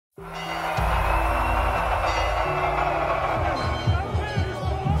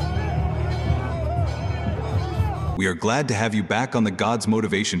We are glad to have you back on the God's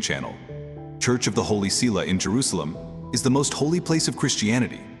Motivation channel. Church of the Holy Selah in Jerusalem is the most holy place of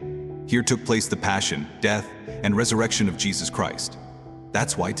Christianity. Here took place the passion, death, and resurrection of Jesus Christ.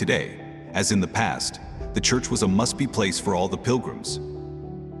 That's why today, as in the past, the church was a must-be place for all the pilgrims.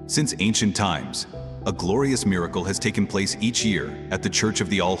 Since ancient times, a glorious miracle has taken place each year at the Church of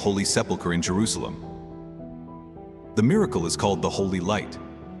the All-Holy Sepulchre in Jerusalem. The miracle is called the Holy Light.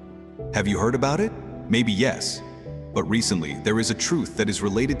 Have you heard about it? Maybe yes. But recently, there is a truth that is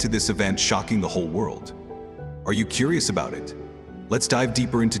related to this event shocking the whole world. Are you curious about it? Let's dive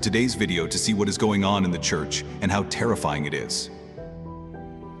deeper into today's video to see what is going on in the church and how terrifying it is.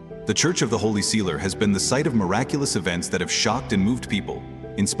 The Church of the Holy Selah has been the site of miraculous events that have shocked and moved people,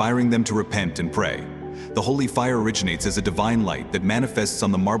 inspiring them to repent and pray. The holy fire originates as a divine light that manifests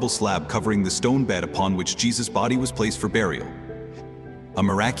on the marble slab covering the stone bed upon which Jesus' body was placed for burial. A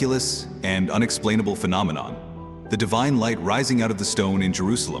miraculous and unexplainable phenomenon. The divine light rising out of the stone in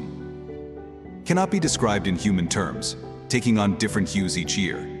Jerusalem cannot be described in human terms, taking on different hues each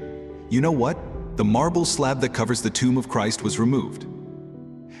year. You know what? The marble slab that covers the tomb of Christ was removed.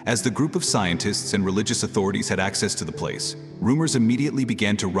 As the group of scientists and religious authorities had access to the place, rumors immediately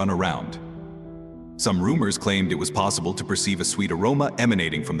began to run around. Some rumors claimed it was possible to perceive a sweet aroma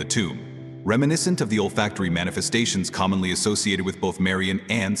emanating from the tomb, reminiscent of the olfactory manifestations commonly associated with both Marian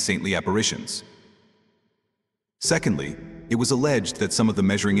and saintly apparitions. Secondly, it was alleged that some of the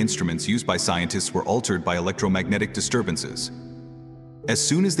measuring instruments used by scientists were altered by electromagnetic disturbances. As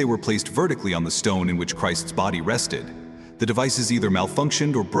soon as they were placed vertically on the stone in which Christ's body rested, the devices either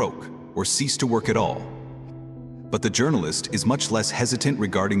malfunctioned or broke, or ceased to work at all. But the journalist is much less hesitant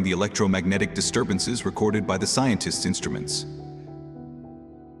regarding the electromagnetic disturbances recorded by the scientists' instruments.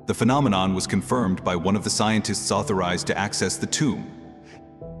 The phenomenon was confirmed by one of the scientists authorized to access the tomb.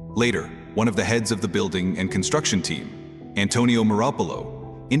 Later, one of the heads of the building and construction team, Antonio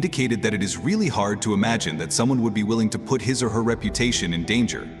Maropolo, indicated that it is really hard to imagine that someone would be willing to put his or her reputation in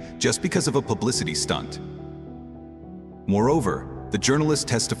danger just because of a publicity stunt. Moreover, the journalist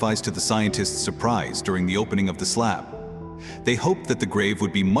testifies to the scientists' surprise during the opening of the slab. They hoped that the grave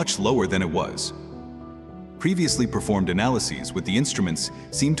would be much lower than it was. Previously performed analyses with the instruments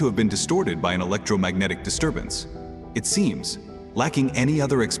seem to have been distorted by an electromagnetic disturbance. It seems, lacking any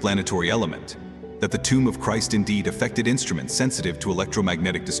other explanatory element, that the tomb of Christ indeed affected instruments sensitive to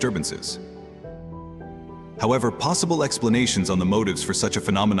electromagnetic disturbances. However, possible explanations on the motives for such a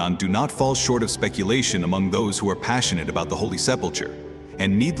phenomenon do not fall short of speculation among those who are passionate about the Holy Sepulchre.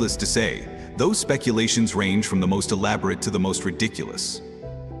 And needless to say, those speculations range from the most elaborate to the most ridiculous.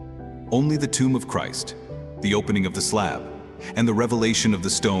 Only the tomb of Christ, the opening of the slab, and the revelation of the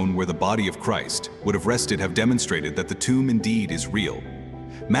stone where the body of Christ would have rested have demonstrated that the tomb indeed is real,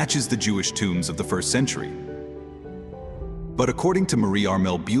 matches the Jewish tombs of the first century. But according to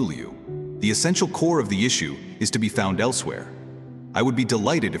Marie-Armelle Beaulieu, the essential core of the issue is to be found elsewhere. I would be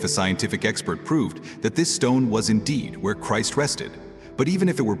delighted if a scientific expert proved that this stone was indeed where Christ rested, but even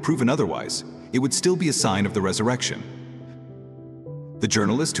if it were proven otherwise, it would still be a sign of the resurrection. The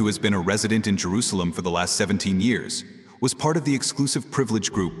journalist, who has been a resident in Jerusalem for the last 17 years, was part of the exclusive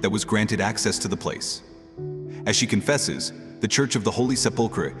privilege group that was granted access to the place. As she confesses, the Church of the Holy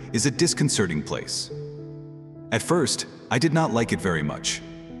Sepulchre is a disconcerting place. At first, I did not like it very much.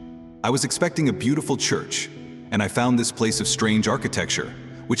 I was expecting a beautiful church, and I found this place of strange architecture,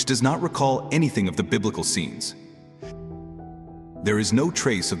 which does not recall anything of the biblical scenes. There is no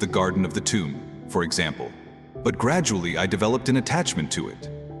trace of the Garden of the Tomb, for example, but gradually I developed an attachment to it.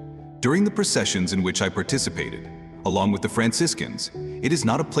 During the processions in which I participated, along with the Franciscans, it is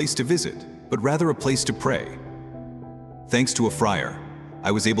not a place to visit, but rather a place to pray. Thanks to a friar,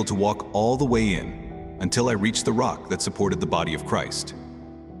 I was able to walk all the way in until I reached the rock that supported the body of Christ.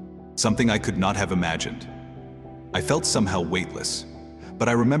 Something I could not have imagined. I felt somehow weightless, but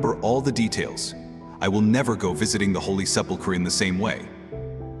I remember all the details. I will never go visiting the Holy Sepulchre in the same way.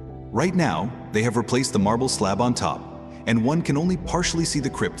 Right now, they have replaced the marble slab on top, and one can only partially see the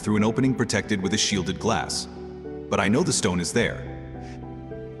crypt through an opening protected with a shielded glass. But I know the stone is there.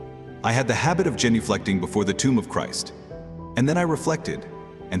 I had the habit of genuflecting before the tomb of Christ, and then I reflected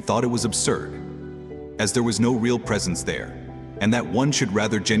and thought it was absurd, as there was no real presence there, and that one should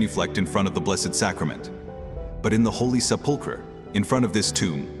rather genuflect in front of the Blessed Sacrament. But in the Holy Sepulchre, in front of this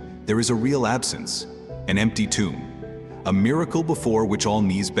tomb, there is a real absence, an empty tomb, a miracle before which all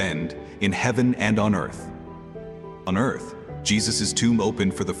knees bend, in heaven and on earth. On earth, Jesus' tomb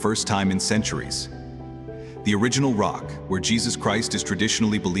opened for the first time in centuries. The original rock, where Jesus Christ is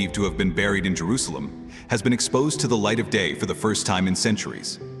traditionally believed to have been buried in Jerusalem, has been exposed to the light of day for the first time in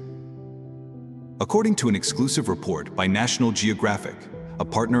centuries. According to an exclusive report by National Geographic, a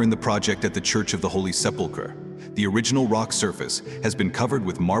partner in the project at the Church of the Holy Sepulchre, the original rock surface has been covered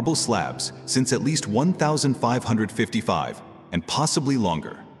with marble slabs since at least 1555 and possibly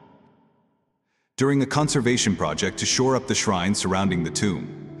longer. During a conservation project to shore up the shrine surrounding the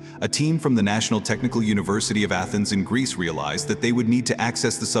tomb, a team from the National Technical University of Athens in Greece realized that they would need to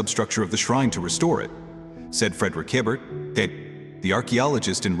access the substructure of the shrine to restore it, said Frederick Hibbert, the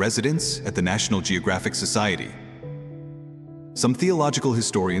archaeologist in residence at the National Geographic Society. Some theological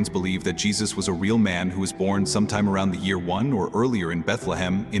historians believe that Jesus was a real man who was born sometime around the year 1 or earlier in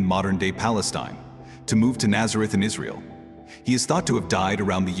Bethlehem in modern-day Palestine, to move to Nazareth in Israel. He is thought to have died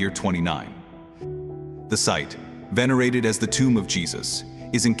around the year 29. The site, venerated as the tomb of Jesus,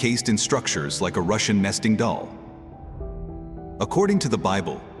 is encased in structures like a Russian nesting doll. According to the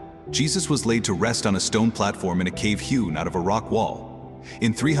Bible, Jesus was laid to rest on a stone platform in a cave hewn out of a rock wall.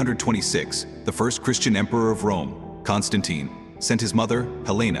 In 326, the first Christian emperor of Rome, Constantine, sent his mother,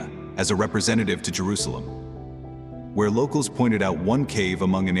 Helena, as a representative to Jerusalem, where locals pointed out one cave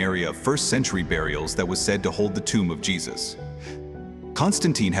among an area of first-century burials that was said to hold the tomb of Jesus.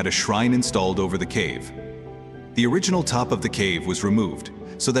 Constantine had a shrine installed over the cave. The original top of the cave was removed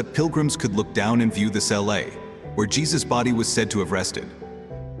so that pilgrims could look down and view the cella, where Jesus' body was said to have rested.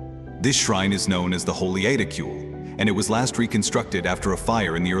 This shrine is known as the Holy Aedicule, and it was last reconstructed after a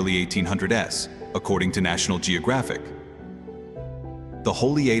fire in the early 1800s, according to National Geographic. The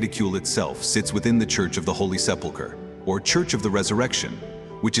Holy Aedicule itself sits within the Church of the Holy Sepulchre, or Church of the Resurrection,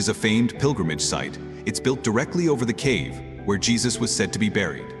 which is a famed pilgrimage site. It's built directly over the cave where Jesus was said to be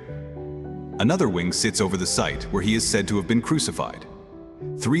buried. Another wing sits over the site where he is said to have been crucified.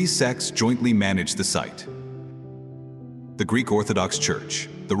 3 sects jointly manage the site: the Greek Orthodox Church,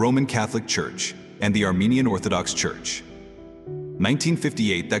 the Roman Catholic Church, and the Armenian Orthodox Church.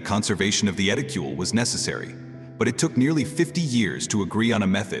 1958, that conservation of the Aedicule was necessary, but it took nearly 50 years to agree on a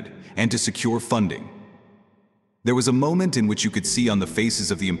method and to secure funding. There was a moment in which you could see on the faces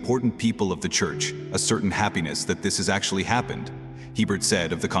of the important people of the church a certain happiness that this has actually happened, Hibbert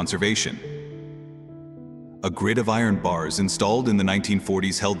said of the conservation. A grid of iron bars installed in the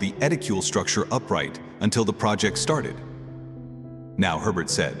 1940s held the Aedicule structure upright until the project started. Now,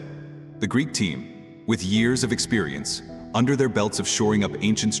 Hibbert said, the Greek team, with years of experience, under their belts of shoring up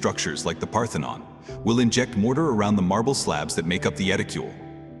ancient structures like the Parthenon, will inject mortar around the marble slabs that make up the Aedicule.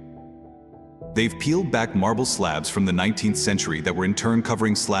 They've peeled back marble slabs from the 19th century that were in turn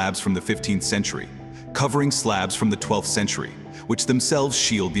covering slabs from the 15th century, covering slabs from the 12th century, which themselves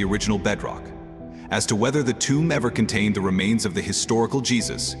shield the original bedrock. As to whether the tomb ever contained the remains of the historical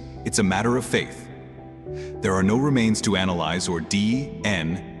Jesus, it's a matter of faith. There are no remains to analyze or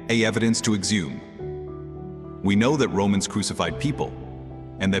DNA evidence to exhume. We know that Romans crucified people,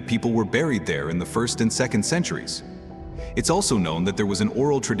 and that people were buried there in the 1st and 2nd centuries. It's also known that there was an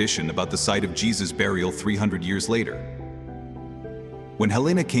oral tradition about the site of Jesus' burial 300 years later. When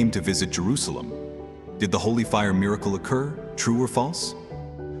Helena came to visit Jerusalem, did the holy fire miracle occur, true or false?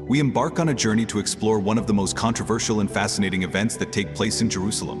 We embark on a journey to explore one of the most controversial and fascinating events that take place in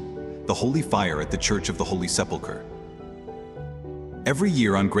Jerusalem, the Holy Fire at the Church of the Holy Sepulchre. Every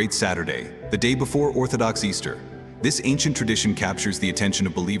year on Great Saturday, the day before Orthodox Easter, this ancient tradition captures the attention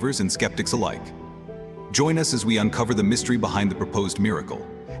of believers and skeptics alike. Join us as we uncover the mystery behind the proposed miracle,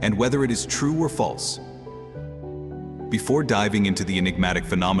 and whether it is true or false. Before diving into the enigmatic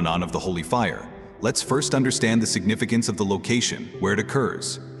phenomenon of the Holy Fire, let's first understand the significance of the location where it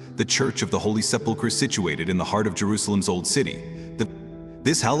occurs. The Church of the Holy Sepulchre is situated in the heart of Jerusalem's Old City.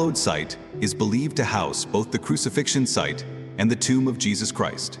 This hallowed site is believed to house both the crucifixion site and the tomb of Jesus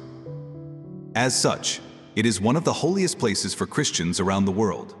Christ. As such, it is one of the holiest places for Christians around the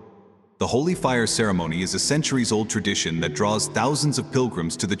world. The Holy Fire ceremony is a centuries-old tradition that draws thousands of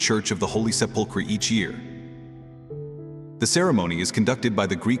pilgrims to the Church of the Holy Sepulchre each year. The ceremony is conducted by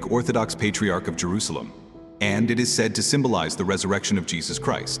the Greek Orthodox Patriarch of Jerusalem, and it is said to symbolize the resurrection of Jesus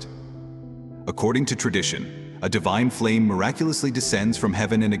Christ. According to tradition, a divine flame miraculously descends from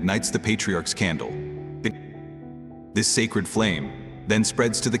heaven and ignites the Patriarch's candle. This sacred flame then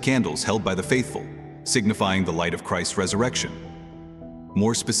spreads to the candles held by the faithful, signifying the light of Christ's resurrection.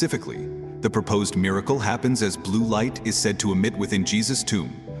 More specifically, the proposed miracle happens as blue light is said to emit within Jesus'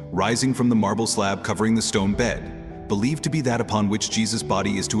 tomb, rising from the marble slab covering the stone bed, believed to be that upon which Jesus'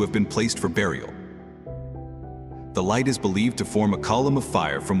 body is to have been placed for burial. The light is believed to form a column of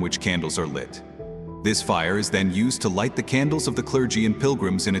fire from which candles are lit. This fire is then used to light the candles of the clergy and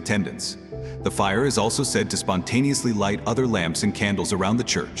pilgrims in attendance. The fire is also said to spontaneously light other lamps and candles around the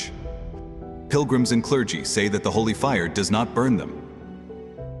church. Pilgrims and clergy say that the holy fire does not burn them.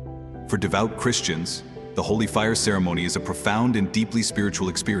 For devout Christians, the holy fire ceremony is a profound and deeply spiritual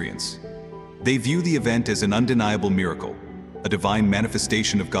experience. They view the event as an undeniable miracle, a divine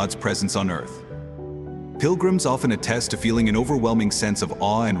manifestation of God's presence on earth. Pilgrims often attest to feeling an overwhelming sense of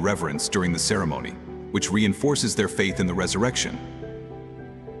awe and reverence during the ceremony, which reinforces their faith in the resurrection.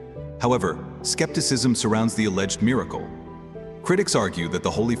 However, skepticism surrounds the alleged miracle. Critics argue that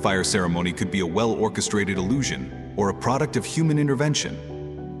the holy fire ceremony could be a well-orchestrated illusion or a product of human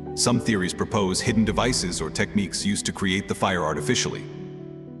intervention. Some theories propose hidden devices or techniques used to create the fire artificially.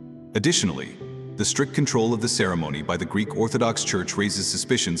 Additionally, the strict control of the ceremony by the Greek Orthodox Church raises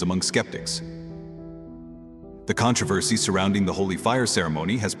suspicions among skeptics. The controversy surrounding the holy fire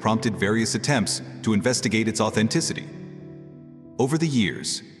ceremony has prompted various attempts to investigate its authenticity. Over the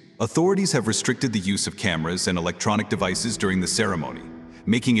years, authorities have restricted the use of cameras and electronic devices during the ceremony,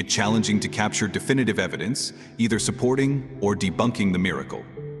 making it challenging to capture definitive evidence, either supporting or debunking the miracle.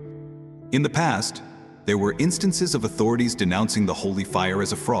 In the past, there were instances of authorities denouncing the holy fire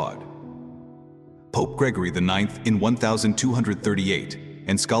as a fraud. Pope Gregory IX in 1238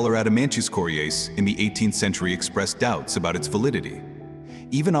 and scholar Adamantius Coriace in the 18th century expressed doubts about its validity.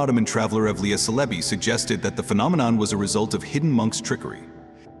 Even Ottoman traveler Evliya Çelebi suggested that the phenomenon was a result of hidden monks' trickery.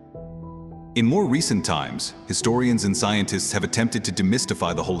 In more recent times, historians and scientists have attempted to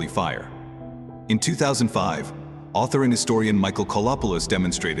demystify the holy fire. In 2005, author and historian Michael Kollopoulos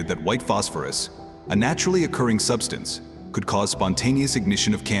demonstrated that white phosphorus, a naturally occurring substance, could cause spontaneous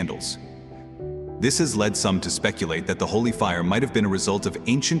ignition of candles. This has led some to speculate that the holy fire might have been a result of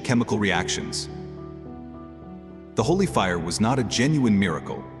ancient chemical reactions. The holy fire was not a genuine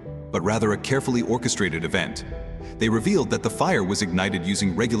miracle, but rather a carefully orchestrated event. They revealed that the fire was ignited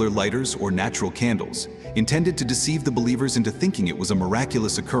using regular lighters or natural candles, intended to deceive the believers into thinking it was a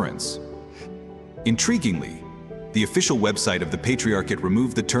miraculous occurrence. Intriguingly, the official website of the Patriarchate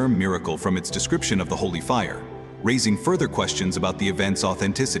removed the term miracle from its description of the holy fire, raising further questions about the event's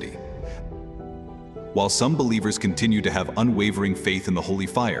authenticity. While some believers continue to have unwavering faith in the holy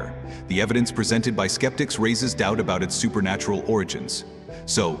fire, the evidence presented by skeptics raises doubt about its supernatural origins.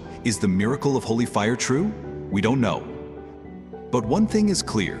 So, is the miracle of holy fire true? We don't know. But one thing is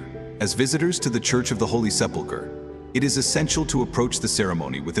clear: as visitors to the Church of the Holy Sepulchre, it is essential to approach the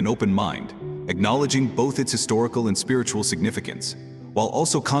ceremony with an open mind, acknowledging both its historical and spiritual significance, while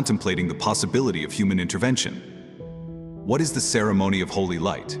also contemplating the possibility of human intervention. What is the ceremony of holy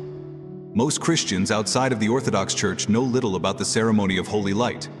light? Most Christians outside of the Orthodox Church know little about the ceremony of holy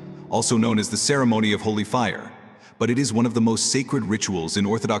light, also known as the ceremony of holy fire, but it is one of the most sacred rituals in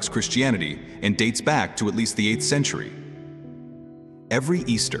Orthodox Christianity and dates back to at least the 8th century. Every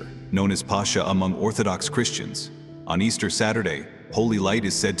Easter, known as Pascha among Orthodox Christians, on Easter Saturday, holy light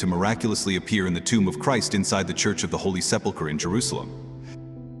is said to miraculously appear in the tomb of Christ inside the Church of the Holy Sepulchre in Jerusalem.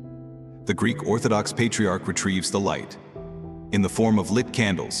 The Greek Orthodox Patriarch retrieves the light in the form of lit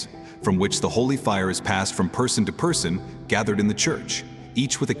candles, from which the holy fire is passed from person to person gathered in the church,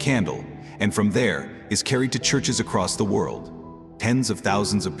 each with a candle, and from there is carried to churches across the world. Tens of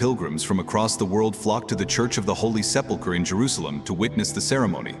thousands of pilgrims from across the world flock to the Church of the Holy Sepulchre in Jerusalem to witness the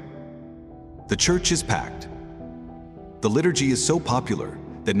ceremony. The church is packed. The liturgy is so popular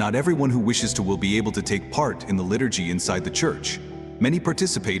that not everyone who wishes to will be able to take part in the liturgy inside the church. Many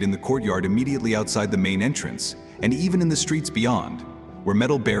participate in the courtyard immediately outside the main entrance, and even in the streets beyond, where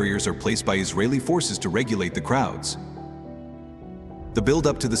metal barriers are placed by Israeli forces to regulate the crowds. The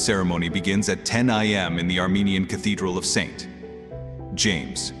build-up to the ceremony begins at 10 a.m. in the Armenian Cathedral of St.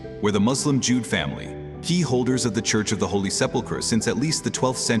 James, where the Muslim Jude family, key holders of the Church of the Holy Sepulchre since at least the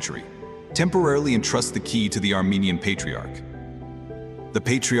 12th century, temporarily entrust the key to the Armenian Patriarch. The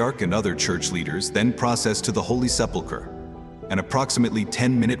Patriarch and other church leaders then process to the Holy Sepulchre, an approximately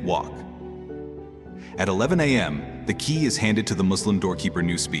 10-minute walk. At 11 a.m., the key is handed to the Muslim doorkeeper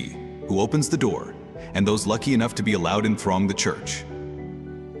Nusbi, who opens the door, and those lucky enough to be allowed in throng the church.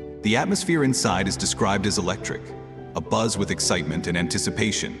 The atmosphere inside is described as electric, a buzz with excitement and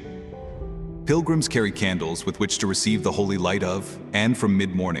anticipation. Pilgrims carry candles with which to receive the holy light of, and from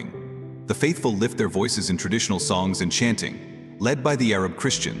mid-morning, the faithful lift their voices in traditional songs and chanting, led by the Arab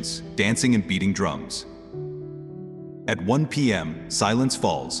Christians, dancing and beating drums. At 1 p.m., silence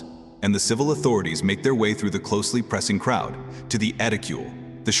falls, and the civil authorities make their way through the closely pressing crowd to the Edicule,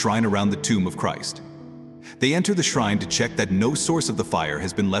 the shrine around the tomb of Christ. They enter the shrine to check that no source of the fire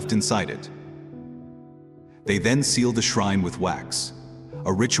has been left inside it. They then seal the shrine with wax,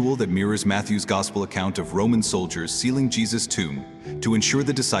 a ritual that mirrors Matthew's Gospel account of Roman soldiers sealing Jesus' tomb to ensure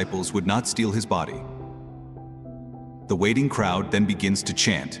the disciples would not steal his body. The waiting crowd then begins to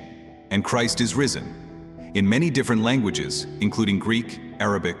chant, "And Christ is risen," in many different languages, including Greek,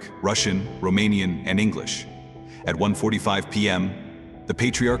 Arabic, Russian, Romanian, and English. At 1:45 p.m., the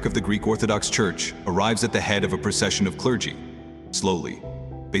Patriarch of the Greek Orthodox Church arrives at the head of a procession of clergy. Slowly,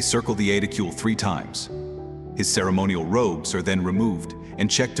 they circle the aedicule 3 times. His ceremonial robes are then removed and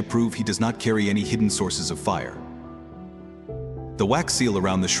checked to prove he does not carry any hidden sources of fire. The wax seal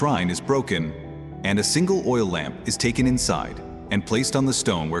around the shrine is broken, and a single oil lamp is taken inside and placed on the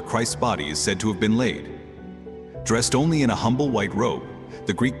stone where Christ's body is said to have been laid. Dressed only in a humble white robe,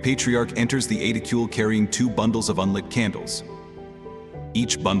 the Greek patriarch enters the aedicule carrying 2 bundles of unlit candles.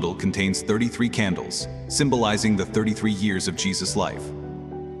 Each bundle contains 33 candles, symbolizing the 33 years of Jesus' life.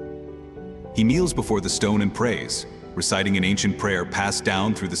 He kneels before the stone and prays, reciting an ancient prayer passed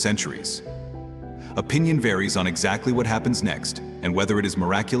down through the centuries. Opinion varies on exactly what happens next and whether it is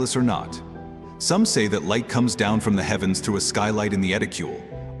miraculous or not. Some say that light comes down from the heavens through a skylight in the aedicule,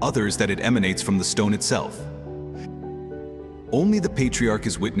 others that it emanates from the stone itself. Only the patriarch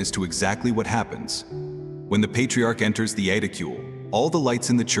is witness to exactly what happens. When the patriarch enters the aedicule, all the lights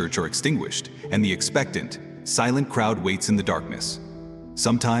in the church are extinguished, and the expectant, silent crowd waits in the darkness.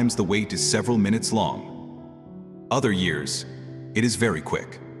 Sometimes the wait is several minutes long. Other years, it is very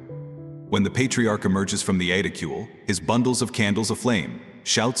quick. When the patriarch emerges from the aedicule, his bundles of candles aflame,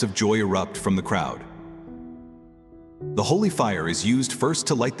 shouts of joy erupt from the crowd. The holy fire is used first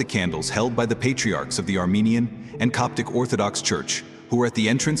to light the candles held by the patriarchs of the Armenian and Coptic Orthodox Church, who are at the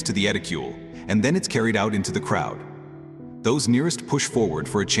entrance to the aedicule, and then it's carried out into the crowd. Those nearest push forward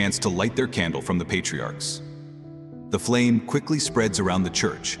for a chance to light their candle from the patriarchs. The flame quickly spreads around the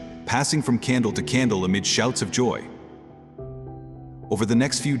church, passing from candle to candle amid shouts of joy. Over the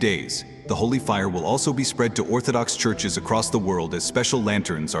next few days, the holy fire will also be spread to Orthodox churches across the world as special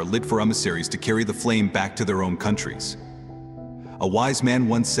lanterns are lit for emissaries to carry the flame back to their own countries. A wise man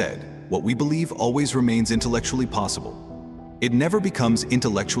once said, "What we believe always remains intellectually possible. It never becomes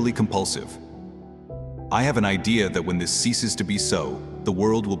intellectually compulsive." I have an idea that when this ceases to be so, the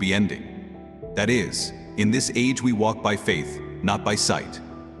world will be ending. That is, in this age we walk by faith, not by sight.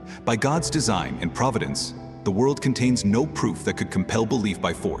 By God's design and providence, the world contains no proof that could compel belief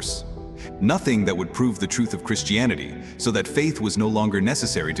by force. Nothing that would prove the truth of Christianity, so that faith was no longer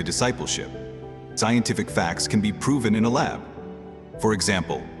necessary to discipleship. Scientific facts can be proven in a lab. For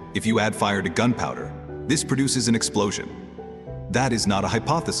example, if you add fire to gunpowder, this produces an explosion. That is not a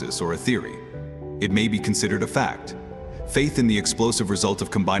hypothesis or a theory. It may be considered a fact. Faith in the explosive result of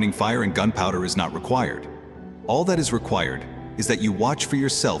combining fire and gunpowder is not required. All that is required is that you watch for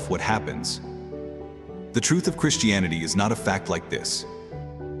yourself what happens. The truth of Christianity is not a fact like this.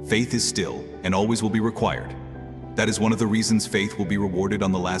 Faith is still and always will be required. That is one of the reasons faith will be rewarded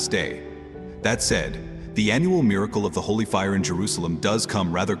on the last day. That said, the annual miracle of the holy fire in Jerusalem does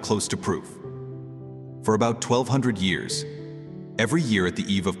come rather close to proof. For about 1200 years, every year at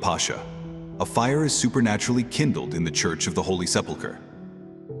the eve of Pascha, a fire is supernaturally kindled in the Church of the Holy Sepulchre.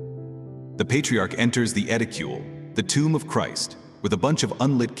 The patriarch enters the aedicule, the tomb of Christ, with a bunch of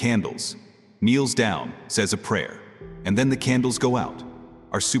unlit candles, kneels down, says a prayer, and then the candles go out,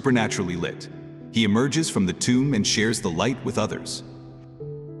 are supernaturally lit. He emerges from the tomb and shares the light with others.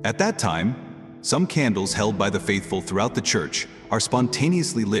 At that time, some candles held by the faithful throughout the church are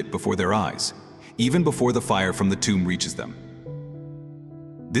spontaneously lit before their eyes, even before the fire from the tomb reaches them.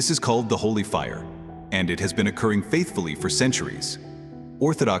 This is called the holy fire, and it has been occurring faithfully for centuries.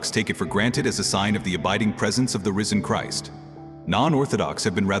 Orthodox take it for granted as a sign of the abiding presence of the risen Christ. Non-Orthodox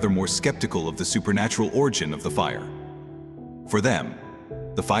have been rather more skeptical of the supernatural origin of the fire. For them,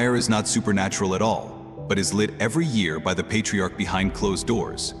 the fire is not supernatural at all, but is lit every year by the patriarch behind closed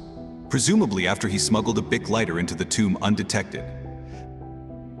doors, presumably after he smuggled a Bic lighter into the tomb undetected.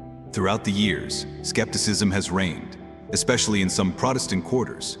 Throughout the years, skepticism has reigned, especially in some Protestant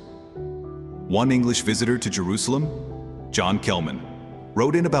quarters. One English visitor to Jerusalem, John Kelman,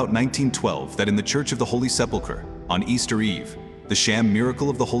 wrote in about 1912 that in the Church of the Holy Sepulchre, on Easter Eve, the sham miracle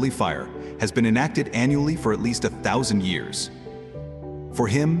of the holy fire has been enacted annually for at least 1,000 years. For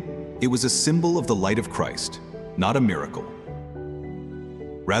him, it was a symbol of the light of Christ, not a miracle.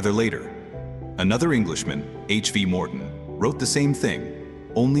 Rather later, another Englishman, H.V. Morton, wrote the same thing,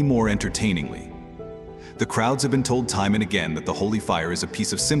 only more entertainingly. The crowds have been told time and again that the holy fire is a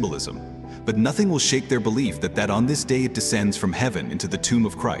piece of symbolism, but nothing will shake their belief that on this day it descends from heaven into the tomb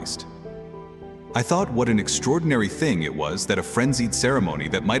of Christ. I thought what an extraordinary thing it was that a frenzied ceremony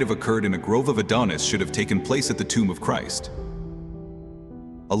that might have occurred in a grove of Adonis should have taken place at the tomb of Christ.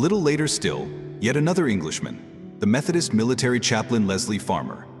 A little later still, yet another Englishman, the Methodist military chaplain Leslie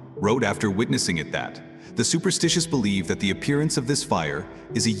Farmer, wrote after witnessing it that the superstitious believe that the appearance of this fire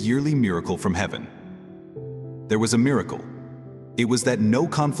is a yearly miracle from heaven. There was a miracle. It was that no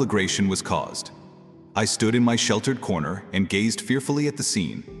conflagration was caused. I stood in my sheltered corner and gazed fearfully at the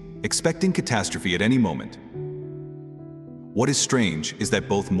scene, expecting catastrophe at any moment. What is strange is that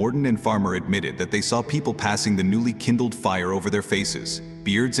both Morton and Farmer admitted that they saw people passing the newly kindled fire over their faces,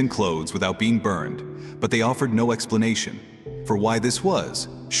 beards and clothes without being burned, but they offered no explanation for why this was.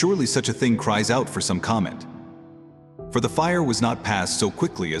 Surely such a thing cries out for some comment. For the fire was not passed so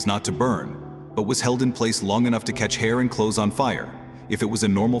quickly as not to burn, but was held in place long enough to catch hair and clothes on fire, if it was a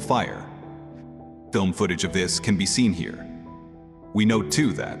normal fire. Film footage of this can be seen here. We note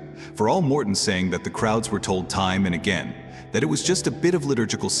too that, for all Morton saying that the crowds were told time and again that it was just a bit of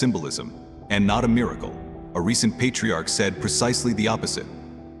liturgical symbolism and not a miracle, a recent patriarch said precisely the opposite.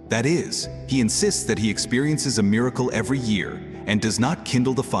 That is, he insists that he experiences a miracle every year and does not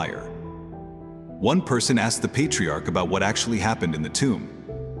kindle the fire. One person asked the patriarch about what actually happened in the tomb.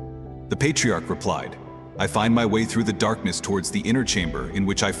 The patriarch replied, "I find my way through the darkness towards the inner chamber in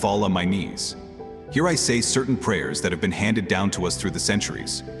which I fall on my knees. Here I say certain prayers that have been handed down to us through the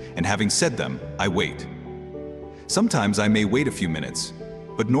centuries, and having said them, I wait. Sometimes I may wait a few minutes,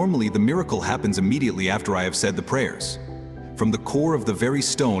 but normally the miracle happens immediately after I have said the prayers. From the core of the very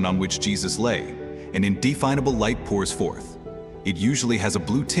stone on which Jesus lay, an indefinable light pours forth. It usually has a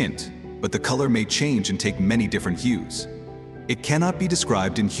blue tint, but the color may change and take many different hues. It cannot be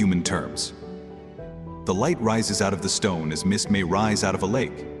described in human terms. The light rises out of the stone as mist may rise out of a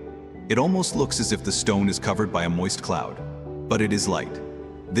lake. It almost looks as if the stone is covered by a moist cloud, but it is light.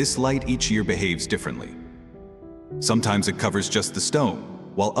 This light each year behaves differently. Sometimes it covers just the stone,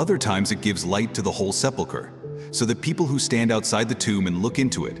 while other times it gives light to the whole sepulchre, so that people who stand outside the tomb and look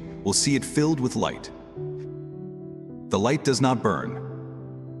into it will see it filled with light. The light does not burn.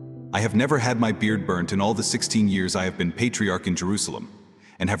 I have never had my beard burnt in all the 16 years I have been patriarch in Jerusalem,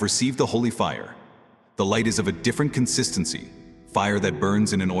 and have received the holy fire. The light is of a different consistency, fire that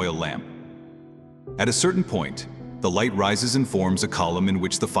burns in an oil lamp. At a certain point, the light rises and forms a column in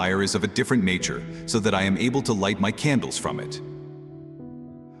which the fire is of a different nature, so that I am able to light my candles from it.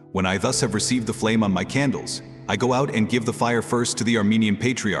 When I thus have received the flame on my candles, I go out and give the fire first to the Armenian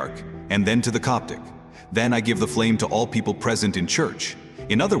Patriarch, and then to the Coptic. Then I give the flame to all people present in church.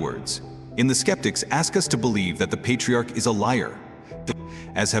 In other words, the skeptics ask us to believe that the Patriarch is a liar,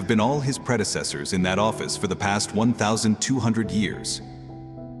 as have been all his predecessors in that office for the past 1,200 years.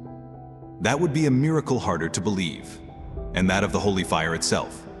 That would be a miracle harder to believe, and that of the holy fire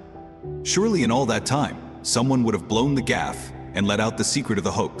itself. Surely in all that time, someone would have blown the gaff and let out the secret of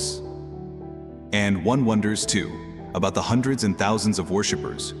the hoax. And one wonders too about the hundreds and thousands of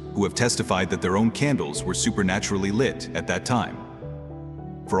worshippers who have testified that their own candles were supernaturally lit at that time.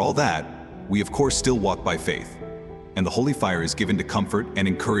 For all that, we of course still walk by faith, and the holy fire is given to comfort and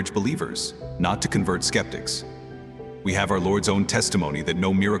encourage believers, not to convert skeptics. We have our Lord's own testimony that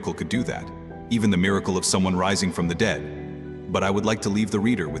no miracle could do that, even the miracle of someone rising from the dead. But I would like to leave the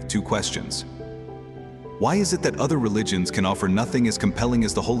reader with two questions. Why is it that other religions can offer nothing as compelling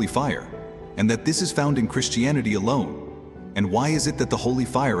as the holy fire, and that this is found in Christianity alone? And why is it that the holy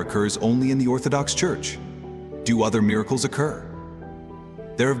fire occurs only in the Orthodox Church? Do other miracles occur?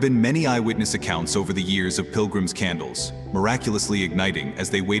 There have been many eyewitness accounts over the years of pilgrims' candles, miraculously igniting as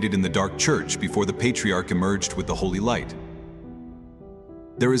they waited in the dark church before the Patriarch emerged with the holy light.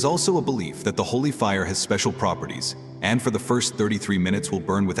 There is also a belief that the holy fire has special properties, and for the first 33 minutes will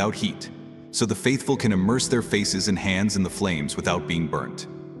burn without heat, so the faithful can immerse their faces and hands in the flames without being burnt.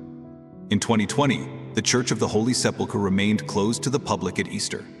 In 2020, the Church of the Holy Sepulchre remained closed to the public at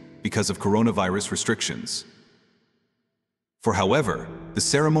Easter because of coronavirus restrictions. However, the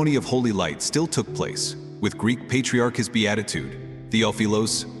ceremony of holy light still took place, with Greek Patriarch His Beatitude,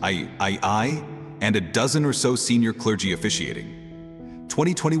 Theophilos II, and a dozen or so senior clergy officiating.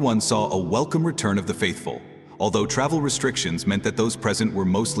 2021 saw a welcome return of the faithful, although travel restrictions meant that those present were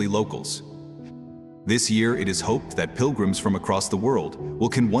mostly locals. This year, it is hoped that pilgrims from across the world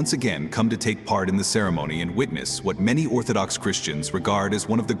can once again come to take part in the ceremony and witness what many Orthodox Christians regard as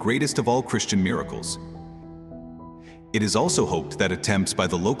one of the greatest of all Christian miracles. It is also hoped that attempts by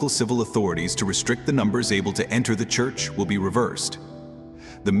the local civil authorities to restrict the numbers able to enter the church will be reversed.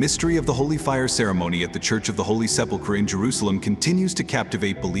 The mystery of the Holy Fire ceremony at the Church of the Holy Sepulchre in Jerusalem continues to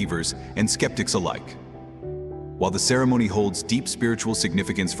captivate believers and skeptics alike. While the ceremony holds deep spiritual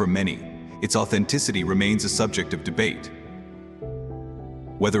significance for many, its authenticity remains a subject of debate.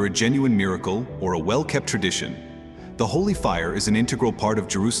 Whether a genuine miracle or a well-kept tradition, The Holy Fire is an integral part of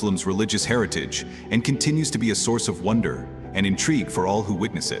Jerusalem's religious heritage and continues to be a source of wonder and intrigue for all who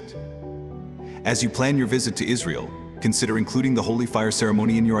witness it. As you plan your visit to Israel, consider including the Holy Fire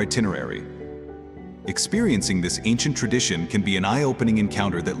ceremony in your itinerary. Experiencing this ancient tradition can be an eye-opening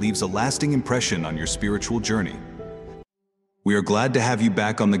encounter that leaves a lasting impression on your spiritual journey. We are glad to have you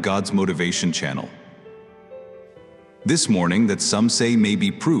back on the God's Motivation channel. This morning, that some say may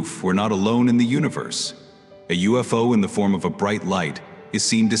be proof we're not alone in the universe. A UFO in the form of a bright light is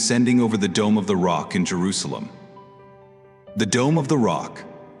seen descending over the Dome of the Rock in Jerusalem. The Dome of the Rock,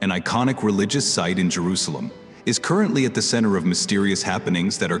 an iconic religious site in Jerusalem, is currently at the center of mysterious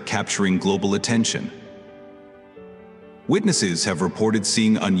happenings that are capturing global attention. Witnesses have reported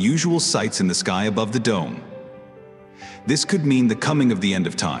seeing unusual sights in the sky above the dome. This could mean the coming of the end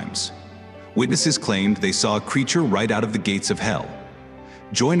of times. Witnesses claimed they saw a creature right out of the gates of hell.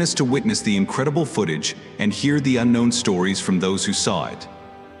 Join us to witness the incredible footage and hear the unknown stories from those who saw it.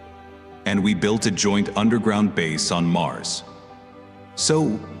 And we built a joint underground base on Mars.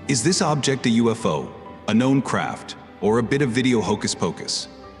 So, is this object a UFO, a known craft, or a bit of video hocus pocus?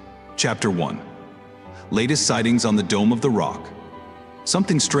 Chapter 1. Latest sightings on the Dome of the Rock.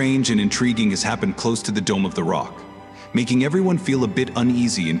 Something strange and intriguing has happened close to the Dome of the Rock, making everyone feel a bit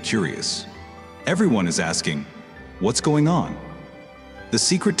uneasy and curious. Everyone is asking, what's going on? The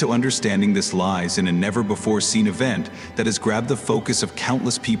secret to understanding this lies in a never-before-seen event that has grabbed the focus of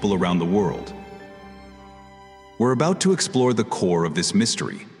countless people around the world. We're about to explore the core of this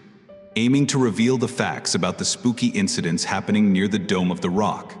mystery, aiming to reveal the facts about the spooky incidents happening near the Dome of the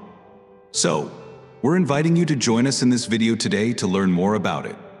Rock. So, we're inviting you to join us in this video today to learn more about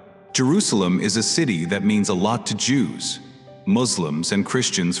it. Jerusalem is a city that means a lot to Jews, Muslims, and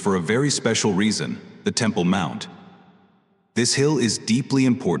Christians for a very special reason: the Temple Mount. This hill is deeply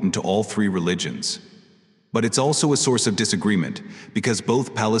important to all three religions. But it's also a source of disagreement because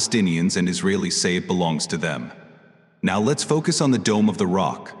both Palestinians and Israelis say it belongs to them. Now let's focus on the Dome of the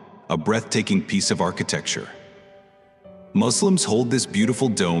Rock, a breathtaking piece of architecture. Muslims hold this beautiful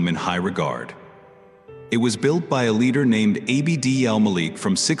dome in high regard. It was built by a leader named Abd al-Malik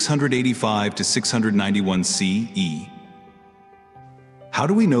from 685 to 691 CE. How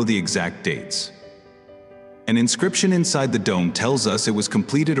do we know the exact dates? An inscription inside the dome tells us it was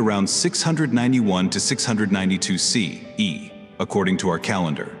completed around 691 to 692 CE, according to our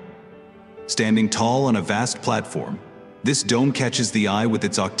calendar. Standing tall on a vast platform, this dome catches the eye with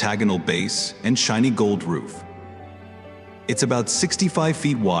its octagonal base and shiny gold roof. It's about 65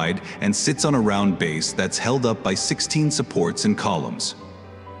 feet wide and sits on a round base that's held up by 16 supports and columns.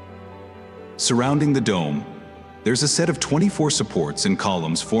 Surrounding the dome, there's a set of 24 supports and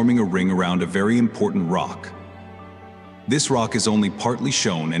columns forming a ring around a very important rock. This rock is only partly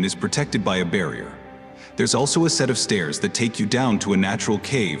shown and is protected by a barrier. There's also a set of stairs that take you down to a natural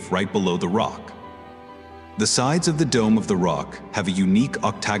cave right below the rock. The sides of the Dome of the Rock have a unique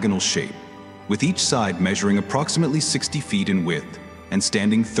octagonal shape, with each side measuring approximately 60 feet in width and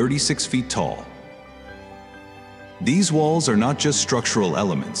standing 36 feet tall. These walls are not just structural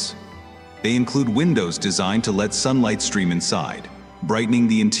elements. They include windows designed to let sunlight stream inside, brightening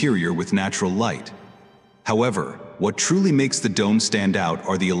the interior with natural light. However, what truly makes the dome stand out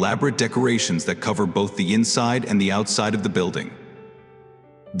are the elaborate decorations that cover both the inside and the outside of the building.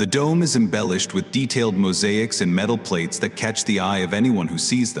 The dome is embellished with detailed mosaics and metal plates that catch the eye of anyone who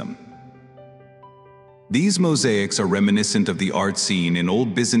sees them. These mosaics are reminiscent of the art seen in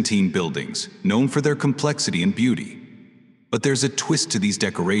old Byzantine buildings, known for their complexity and beauty. But there's a twist to these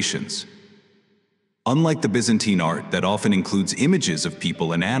decorations. Unlike the Byzantine art that often includes images of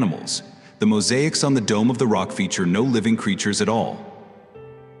people and animals, the mosaics on the Dome of the Rock feature no living creatures at all.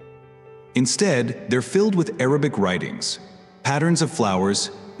 Instead, they're filled with Arabic writings, patterns of flowers,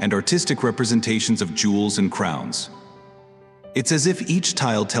 and artistic representations of jewels and crowns. It's as if each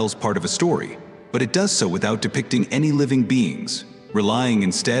tile tells part of a story, but it does so without depicting any living beings, relying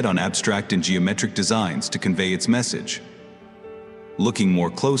instead on abstract and geometric designs to convey its message. Looking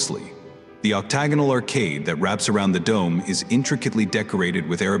more closely, the octagonal arcade that wraps around the dome is intricately decorated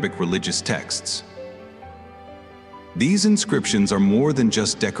with Arabic religious texts. These inscriptions are more than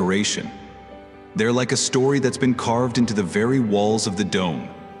just decoration. They're like a story that's been carved into the very walls of the dome,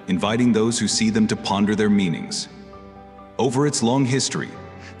 inviting those who see them to ponder their meanings. Over its long history,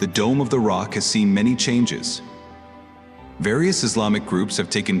 the Dome of the Rock has seen many changes. Various Islamic groups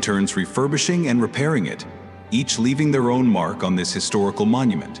have taken turns refurbishing and repairing it, each leaving their own mark on this historical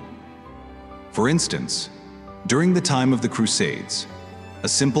monument. For instance, during the time of the Crusades, a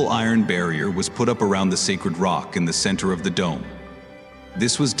simple iron barrier was put up around the sacred rock in the center of the dome.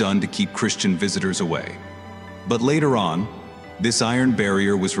 This was done to keep Christian visitors away. But later on, this iron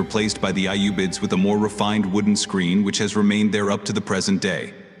barrier was replaced by the Ayyubids with a more refined wooden screen which has remained there up to the present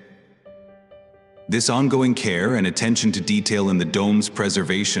day. This ongoing care and attention to detail in the dome's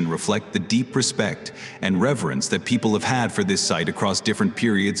preservation reflect the deep respect and reverence that people have had for this site across different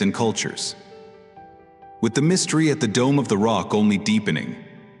periods and cultures. With the mystery at the Dome of the Rock only deepening,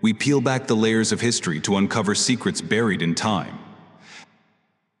 we peel back the layers of history to uncover secrets buried in time.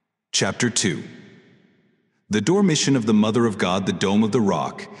 Chapter 2. The Dormition of the Mother of God, the Dome of the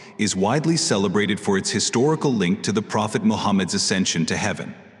Rock, is widely celebrated for its historical link to the Prophet Muhammad's ascension to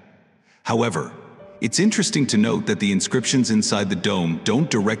heaven. However, it's interesting to note that the inscriptions inside the dome don't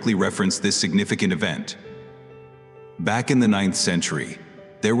directly reference this significant event. Back in the 9th century,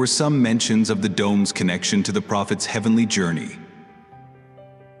 there were some mentions of the dome's connection to the Prophet's heavenly journey.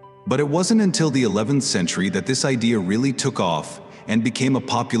 But it wasn't until the 11th century that this idea really took off and became a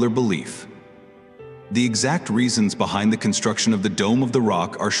popular belief. The exact reasons behind the construction of the Dome of the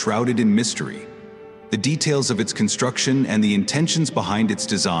Rock are shrouded in mystery. The details of its construction and the intentions behind its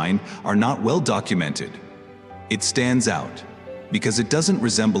design are not well documented. It stands out because it doesn't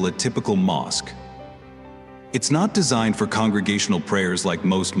resemble a typical mosque. It's not designed for congregational prayers like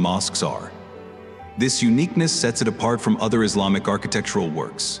most mosques are. This uniqueness sets it apart from other Islamic architectural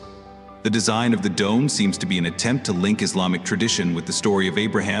works. The design of the dome seems to be an attempt to link Islamic tradition with the story of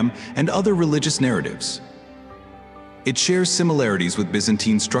Abraham and other religious narratives. It shares similarities with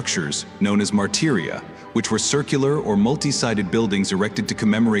Byzantine structures known as martyria, which were circular or multi-sided buildings erected to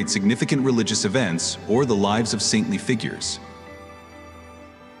commemorate significant religious events or the lives of saintly figures.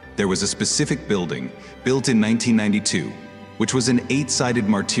 There was a specific building built in 1992, which was an 8-sided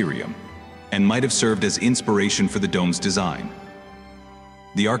martyrium, and might have served as inspiration for the dome's design.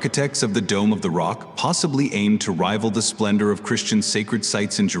 The architects of the Dome of the Rock possibly aimed to rival the splendor of Christian sacred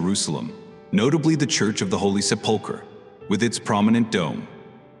sites in Jerusalem, notably the Church of the Holy Sepulchre, with its prominent dome.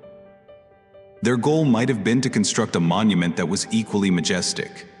 Their goal might have been to construct a monument that was equally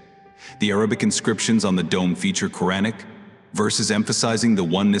majestic. The Arabic inscriptions on the dome feature Quranic verses emphasizing the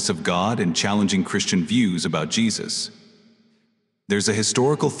oneness of God and challenging Christian views about Jesus. There's a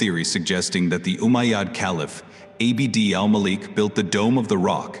historical theory suggesting that the Umayyad Caliph Abd al-Malik built the Dome of the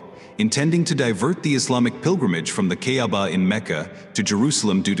Rock, intending to divert the Islamic pilgrimage from the Kaaba in Mecca to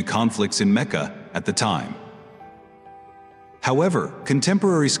Jerusalem due to conflicts in Mecca at the time. However,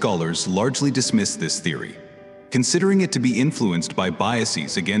 contemporary scholars largely dismiss this theory, considering it to be influenced by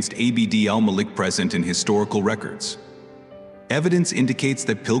biases against Abd al-Malik present in historical records. Evidence indicates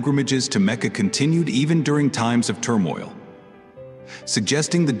that pilgrimages to Mecca continued even during times of turmoil,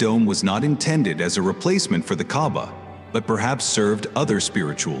 suggesting the dome was not intended as a replacement for the Kaaba, but perhaps served other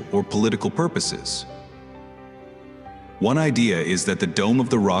spiritual or political purposes. One idea is that the Dome of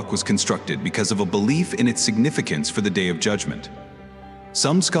the Rock was constructed because of a belief in its significance for the Day of Judgment.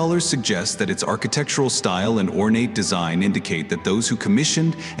 Some scholars suggest that its architectural style and ornate design indicate that those who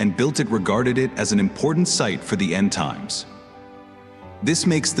commissioned and built it regarded it as an important site for the end times. This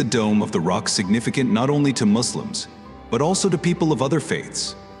makes the Dome of the Rock significant not only to Muslims, but also to people of other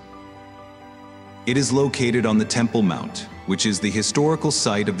faiths. It is located on the Temple Mount, which is the historical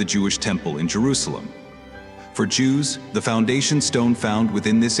site of the Jewish temple in Jerusalem. For Jews, the foundation stone found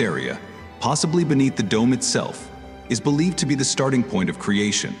within this area, possibly beneath the dome itself, is believed to be the starting point of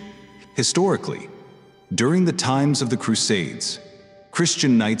creation. Historically, during the times of the Crusades,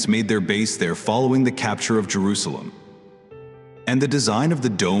 Christian knights made their base there following the capture of Jerusalem. And the design of the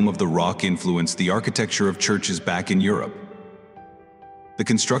Dome of the Rock influenced the architecture of churches back in Europe. The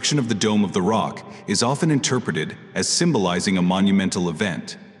construction of the Dome of the Rock is often interpreted as symbolizing a monumental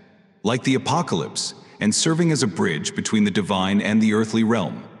event, like the apocalypse, and serving as a bridge between the divine and the earthly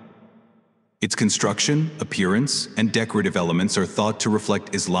realm. Its construction, appearance, and decorative elements are thought to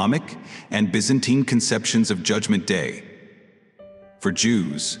reflect Islamic and Byzantine conceptions of Judgment Day. For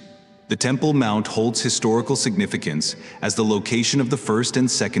Jews, the Temple Mount holds historical significance as the location of the first and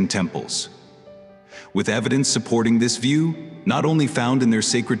second temples, with evidence supporting this view not only found in their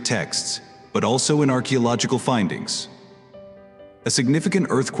sacred texts, but also in archaeological findings. A significant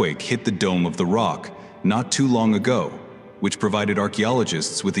earthquake hit the Dome of the Rock not too long ago, which provided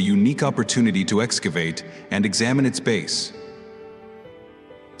archaeologists with a unique opportunity to excavate and examine its base.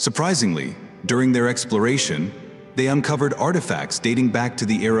 Surprisingly, during their exploration, they uncovered artifacts dating back to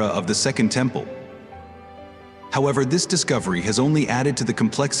the era of the Second Temple. However, this discovery has only added to the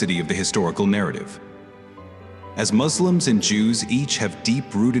complexity of the historical narrative. As Muslims and Jews each have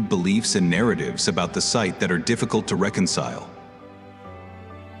deep-rooted beliefs and narratives about the site that are difficult to reconcile.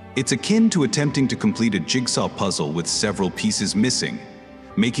 It's akin to attempting to complete a jigsaw puzzle with several pieces missing,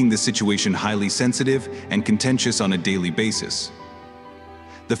 making the situation highly sensitive and contentious on a daily basis.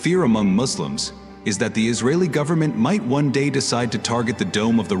 The fear among Muslims is that the Israeli government might one day decide to target the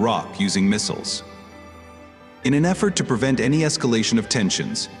Dome of the Rock using missiles. In an effort to prevent any escalation of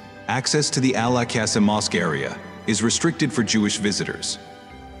tensions, access to the Al-Aqsa Mosque area is restricted for Jewish visitors,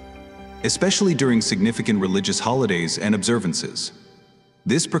 especially during significant religious holidays and observances.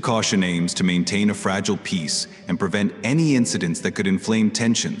 This precaution aims to maintain a fragile peace and prevent any incidents that could inflame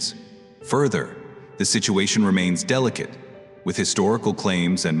tensions. Further, the situation remains delicate, with historical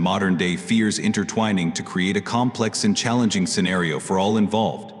claims and modern-day fears intertwining to create a complex and challenging scenario for all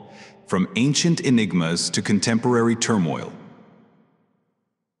involved, from ancient enigmas to contemporary turmoil.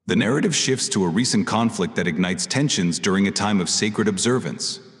 The narrative shifts to a recent conflict that ignites tensions during a time of sacred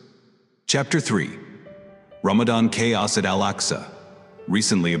observance. Chapter 3. Ramadan Chaos at Al-Aqsa.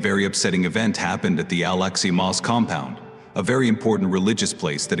 Recently, a very upsetting event happened at the Al-Aqsa Mosque compound, a very important religious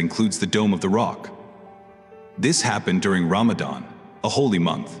place that includes the Dome of the Rock. This happened during Ramadan, a holy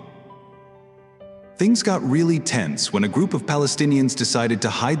month. Things got really tense when a group of Palestinians decided to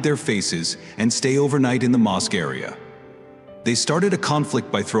hide their faces and stay overnight in the mosque area. They started a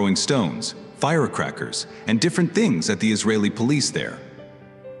conflict by throwing stones, firecrackers, and different things at the Israeli police there.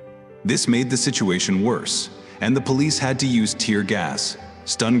 This made the situation worse, and the police had to use tear gas,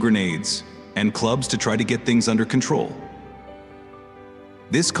 stun grenades, and clubs to try to get things under control.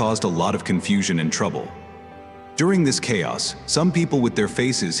 This caused a lot of confusion and trouble. During this chaos, some people with their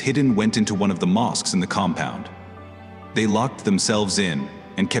faces hidden went into one of the mosques in the compound. They locked themselves in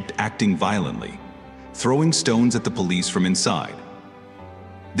and kept acting violently, throwing stones at the police from inside.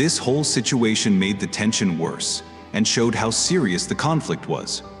 This whole situation made the tension worse and showed how serious the conflict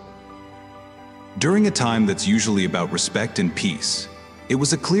was. During a time that's usually about respect and peace, it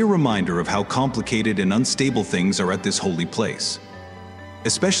was a clear reminder of how complicated and unstable things are at this holy place,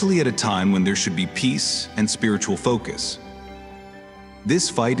 especially at a time when there should be peace and spiritual focus. This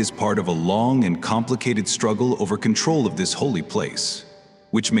fight is part of a long and complicated struggle over control of this holy place,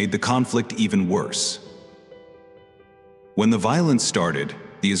 which made the conflict even worse. When the violence started,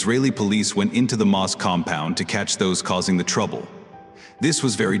 the Israeli police went into the mosque compound to catch those causing the trouble. This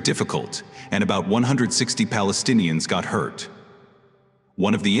was very difficult, and about 160 Palestinians got hurt.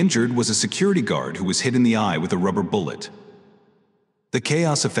 One of the injured was a security guard who was hit in the eye with a rubber bullet. The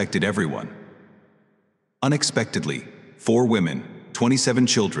chaos affected everyone. Unexpectedly, 4 women, 27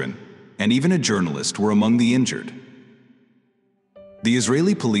 children, and even a journalist were among the injured. The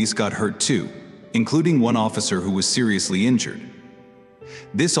Israeli police got hurt too, including one officer who was seriously injured.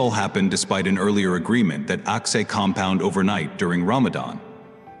 This all happened despite an earlier agreement that Aqsa compound overnight during Ramadan.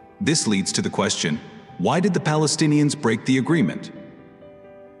 This leads to the question, why did the Palestinians break the agreement?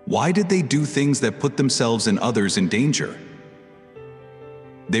 Why did they do things that put themselves and others in danger?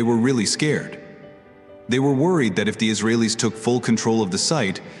 They were really scared. They were worried that if the Israelis took full control of the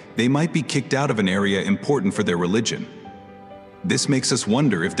site, they might be kicked out of an area important for their religion. This makes us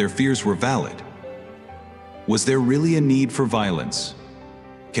wonder if their fears were valid. Was there really a need for violence?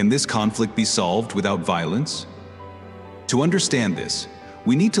 Can this conflict be solved without violence? To understand this,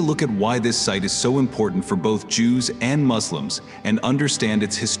 we need to look at why this site is so important for both Jews and Muslims and understand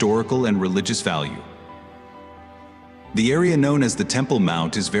its historical and religious value. The area known as the Temple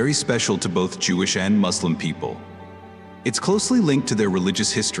Mount is very special to both Jewish and Muslim people. It's closely linked to their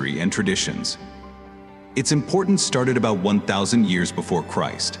religious history and traditions. Its importance started about 1,000 years before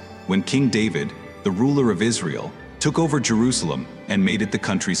Christ, when King David, the ruler of Israel, took over Jerusalem and made it the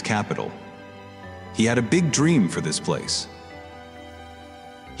country's capital. He had a big dream for this place.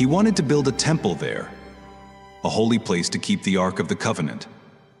 He wanted to build a temple there, a holy place to keep the Ark of the Covenant.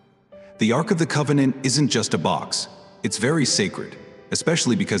 The Ark of the Covenant isn't just a box. It's very sacred,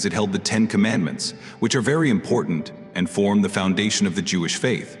 especially because it held the 10 Commandments, which are very important and form the foundation of the Jewish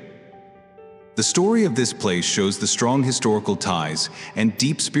faith. The story of this place shows the strong historical ties and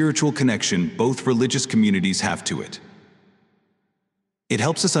deep spiritual connection both religious communities have to it. It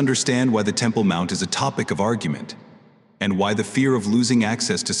helps us understand why the Temple Mount is a topic of argument, and why the fear of losing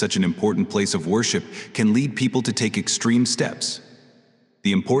access to such an important place of worship can lead people to take extreme steps.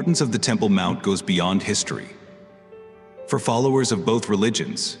 The importance of the Temple Mount goes beyond history. For followers of both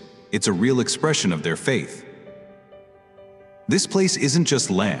religions, it's a real expression of their faith. This place isn't just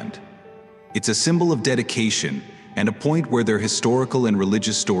land. It's a symbol of dedication and a point where their historical and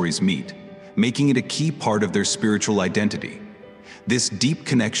religious stories meet, making it a key part of their spiritual identity. This deep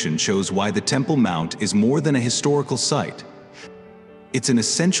connection shows why the Temple Mount is more than a historical site. It's an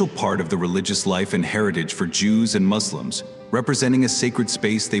essential part of the religious life and heritage for Jews and Muslims, representing a sacred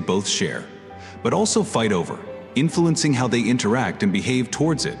space they both share, but also fight over, influencing how they interact and behave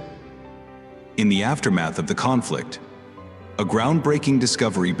towards it. In the aftermath of the conflict, a groundbreaking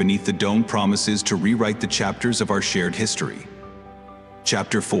discovery beneath the dome promises to rewrite the chapters of our shared history.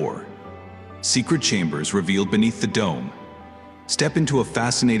 Chapter 4. Secret chambers revealed beneath the dome. Step into a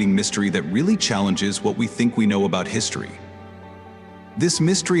fascinating mystery that really challenges what we think we know about history. This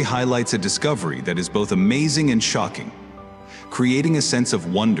mystery highlights a discovery that is both amazing and shocking, creating a sense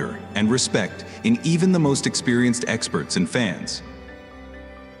of wonder and respect in even the most experienced experts and fans.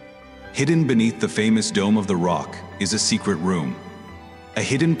 Hidden beneath the famous Dome of the Rock is a secret room, a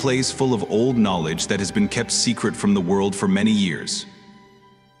hidden place full of old knowledge that has been kept secret from the world for many years.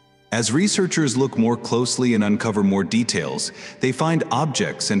 As researchers look more closely and uncover more details, they find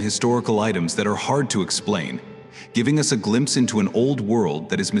objects and historical items that are hard to explain, giving us a glimpse into an old world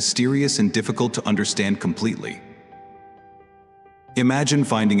that is mysterious and difficult to understand completely. Imagine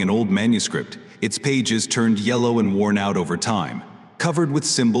finding an old manuscript, its pages turned yellow and worn out over time, covered with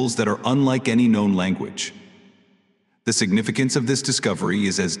symbols that are unlike any known language. The significance of this discovery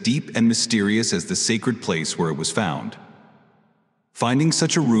is as deep and mysterious as the sacred place where it was found. Finding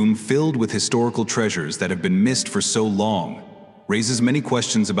such a room filled with historical treasures that have been missed for so long raises many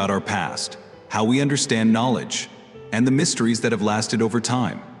questions about our past, how we understand knowledge, and the mysteries that have lasted over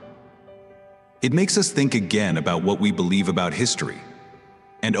time. It makes us think again about what we believe about history,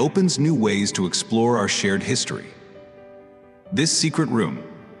 and opens new ways to explore our shared history. This secret room,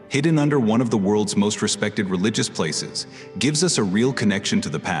 hidden under one of the world's most respected religious places, gives us a real connection to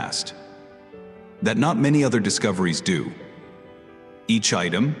the past that not many other discoveries do. Each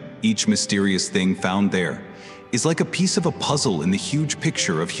item, each mysterious thing found there, is like a piece of a puzzle in the huge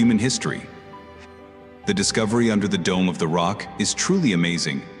picture of human history. The discovery under the Dome of the Rock is truly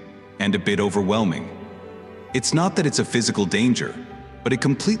amazing and a bit overwhelming. It's not that it's a physical danger, but it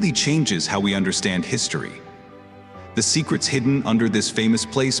completely changes how we understand history. The secrets hidden under this famous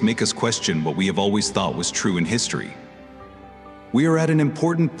place make us question what we have always thought was true in history. We are at an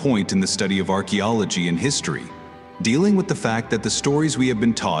important point in the study of archaeology and history, dealing with the fact that the stories we have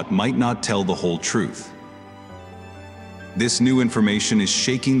been taught might not tell the whole truth. This new information is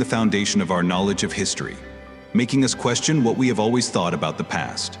shaking the foundation of our knowledge of history, making us question what we have always thought about the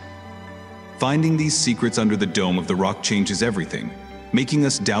past. Finding these secrets under the Dome of the Rock changes everything, making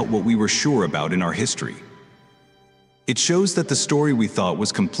us doubt what we were sure about in our history. It shows that the story we thought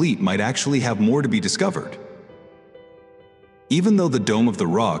was complete might actually have more to be discovered. Even though the Dome of the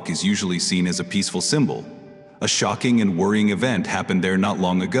Rock is usually seen as a peaceful symbol, a shocking and worrying event happened there not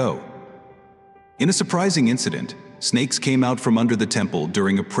long ago. In a surprising incident, snakes came out from under the temple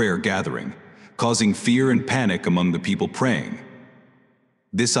during a prayer gathering, causing fear and panic among the people praying.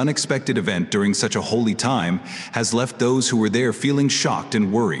 This unexpected event during such a holy time has left those who were there feeling shocked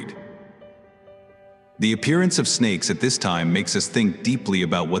and worried. The appearance of snakes at this time makes us think deeply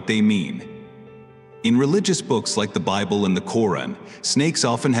about what they mean. In religious books like the Bible and the Quran, snakes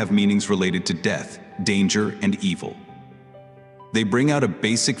often have meanings related to death, danger, and evil. They bring out a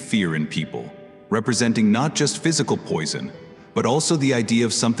basic fear in people, representing not just physical poison, but also the idea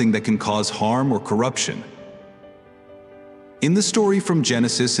of something that can cause harm or corruption. In the story from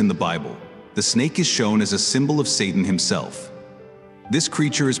Genesis in the Bible, the snake is shown as a symbol of Satan himself. This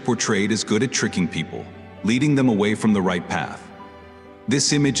creature is portrayed as good at tricking people, leading them away from the right path.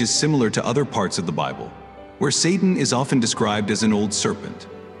 This image is similar to other parts of the Bible, where Satan is often described as an old serpent.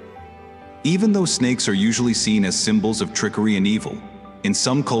 Even though snakes are usually seen as symbols of trickery and evil, in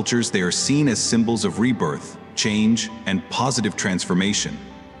some cultures they are seen as symbols of rebirth, change, and positive transformation.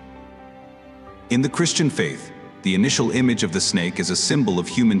 In the Christian faith, the initial image of the snake as a symbol of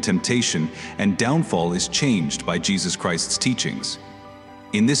human temptation and downfall is changed by Jesus Christ's teachings.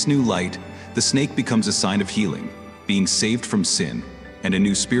 In this new light, the snake becomes a sign of healing, being saved from sin, and a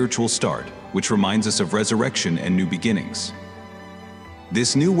new spiritual start, which reminds us of resurrection and new beginnings.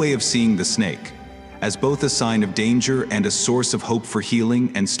 This new way of seeing the snake, as both a sign of danger and a source of hope for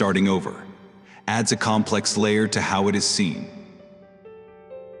healing and starting over, adds a complex layer to how it is seen.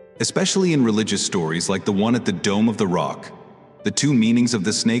 Especially in religious stories like the one at the Dome of the Rock, the two meanings of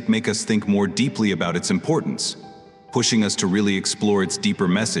the snake make us think more deeply about its importance, pushing us to really explore its deeper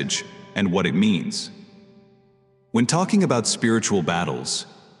message and what it means. When talking about spiritual battles,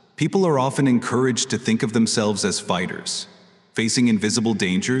 people are often encouraged to think of themselves as fighters, facing invisible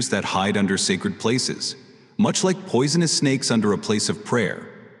dangers that hide under sacred places, much like poisonous snakes under a place of prayer.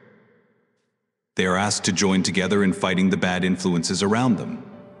 They are asked to join together in fighting the bad influences around them.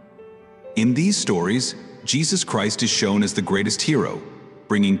 In these stories, Jesus Christ is shown as the greatest hero,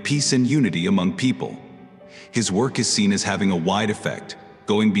 bringing peace and unity among people. His work is seen as having a wide effect,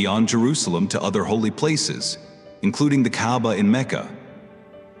 going beyond Jerusalem to other holy places, including the Kaaba in Mecca.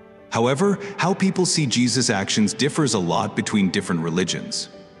 However, how people see Jesus' actions differs a lot between different religions.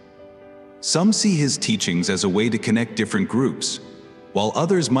 Some see his teachings as a way to connect different groups, while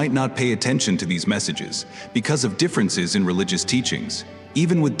others might not pay attention to these messages because of differences in religious teachings,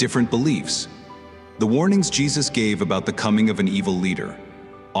 even with different beliefs. The warnings Jesus gave about the coming of an evil leader,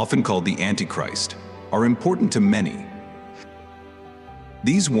 often called the Antichrist, are important to many.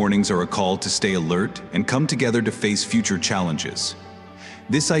 These warnings are a call to stay alert and come together to face future challenges.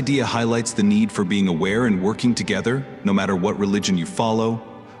 This idea highlights the need for being aware and working together, no matter what religion you follow,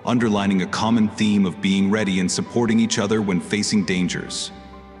 underlining a common theme of being ready and supporting each other when facing dangers.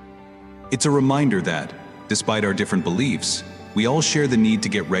 It's a reminder that, despite our different beliefs, we all share the need to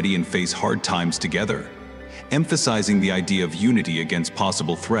get ready and face hard times together, emphasizing the idea of unity against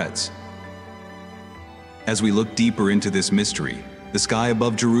possible threats. As we look deeper into this mystery, the sky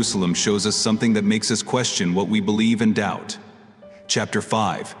above Jerusalem shows us something that makes us question what we believe and doubt. Chapter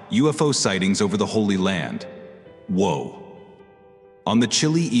 5: UFO Sightings over the Holy Land. Whoa! On the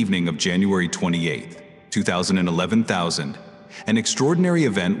chilly evening of January 28, 2011, an extraordinary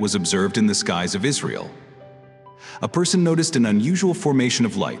event was observed in the skies of Israel. A person noticed an unusual formation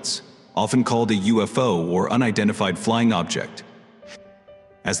of lights, often called a UFO or unidentified flying object.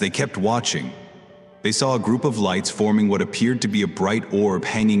 As they kept watching, they saw a group of lights forming what appeared to be a bright orb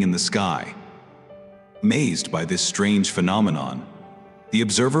hanging in the sky. Amazed by this strange phenomenon, the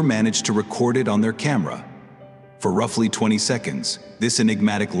observer managed to record it on their camera. For roughly 20 seconds, this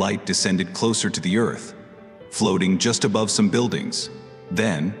enigmatic light descended closer to the Earth, floating just above some buildings.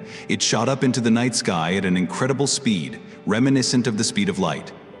 Then, it shot up into the night sky at an incredible speed, reminiscent of the speed of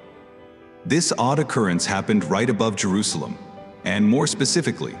light. This odd occurrence happened right above Jerusalem, and more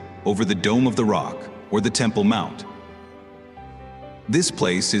specifically, over the Dome of the Rock, or the Temple Mount. This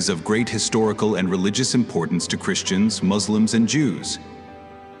place is of great historical and religious importance to Christians, Muslims, and Jews.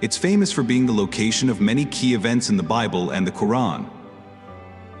 It's famous for being the location of many key events in the Bible and the Quran.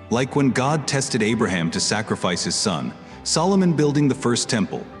 Like when God tested Abraham to sacrifice his son, Solomon building the first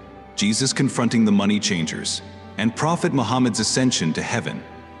temple, Jesus confronting the money changers, and Prophet Muhammad's ascension to heaven.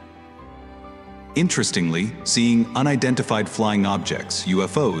 Interestingly, seeing unidentified flying objects,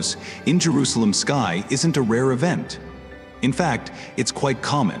 UFOs, in Jerusalem's sky isn't a rare event. In fact, it's quite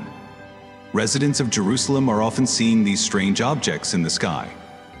common. Residents of Jerusalem are often seeing these strange objects in the sky.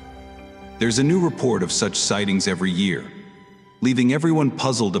 There's a new report of such sightings every year, leaving everyone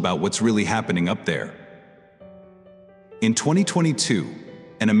puzzled about what's really happening up there. In 2022,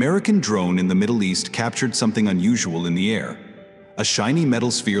 an American drone in the Middle East captured something unusual in the air, a shiny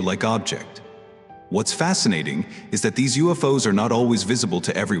metal sphere-like object. What's fascinating is that these UFOs are not always visible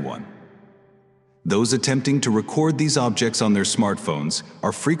to everyone. Those attempting to record these objects on their smartphones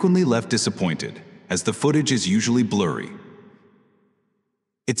are frequently left disappointed, as the footage is usually blurry.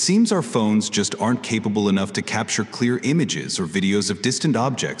 It seems our phones just aren't capable enough to capture clear images or videos of distant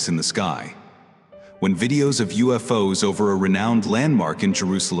objects in the sky. When videos of UFOs over a renowned landmark in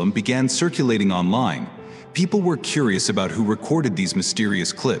Jerusalem began circulating online, people were curious about who recorded these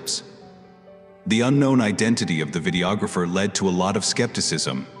mysterious clips. The unknown identity of the videographer led to a lot of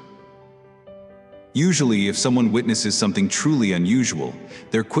skepticism. Usually, if someone witnesses something truly unusual,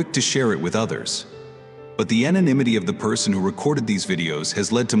 they're quick to share it with others. But the anonymity of the person who recorded these videos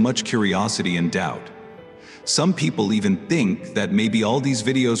has led to much curiosity and doubt. Some people even think that maybe all these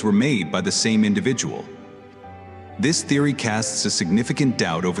videos were made by the same individual. This theory casts a significant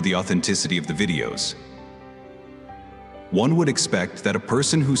doubt over the authenticity of the videos. One would expect that a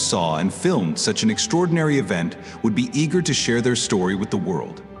person who saw and filmed such an extraordinary event would be eager to share their story with the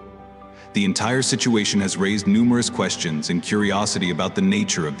world. The entire situation has raised numerous questions and curiosity about the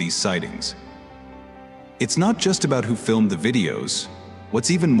nature of these sightings. It's not just about who filmed the videos.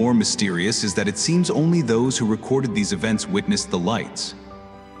 What's even more mysterious is that it seems only those who recorded these events witnessed the lights.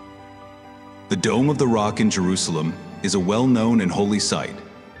 The Dome of the Rock in Jerusalem is a well-known and holy site,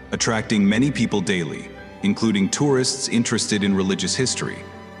 attracting many people daily, including tourists interested in religious history.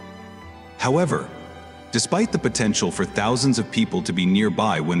 However, despite the potential for thousands of people to be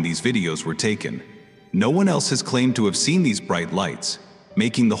nearby when these videos were taken, no one else has claimed to have seen these bright lights,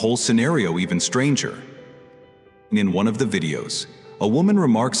 making the whole scenario even stranger. In one of the videos, a woman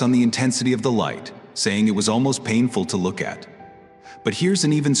remarks on the intensity of the light, saying it was almost painful to look at. But here's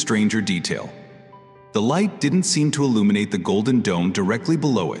an even stranger detail. The light didn't seem to illuminate the golden dome directly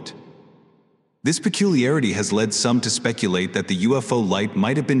below it. This peculiarity has led some to speculate that the UFO light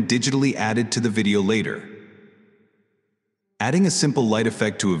might have been digitally added to the video later. Adding a simple light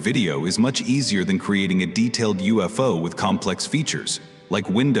effect to a video is much easier than creating a detailed UFO with complex features, like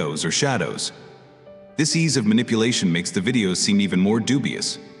windows or shadows. This ease of manipulation makes the videos seem even more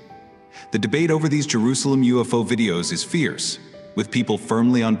dubious. The debate over these Jerusalem UFO videos is fierce, with people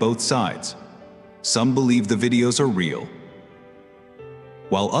firmly on both sides. Some believe the videos are real,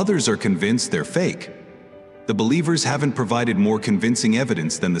 while others are convinced they're fake. The believers haven't provided more convincing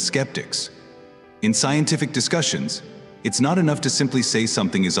evidence than the skeptics. In scientific discussions, it's not enough to simply say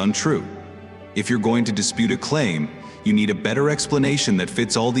something is untrue. If you're going to dispute a claim, you need a better explanation that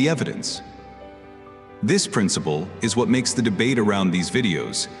fits all the evidence. This principle is what makes the debate around these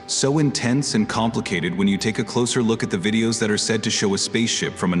videos so intense and complicated when you take a closer look at the videos that are said to show a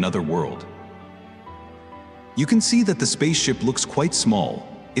spaceship from another world. You can see that the spaceship looks quite small.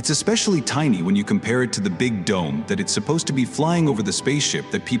 It's especially tiny when you compare it to the big dome that it's supposed to be flying over. The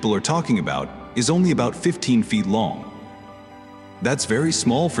spaceship that people are talking about is only about 15 feet long. That's very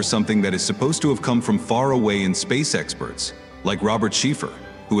small for something that is supposed to have come from far away, and space experts, like Robert Schieffer,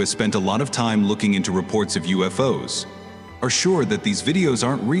 who has spent a lot of time looking into reports of UFOs, are sure that these videos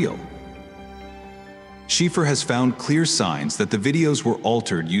aren't real. Schieffer has found clear signs that the videos were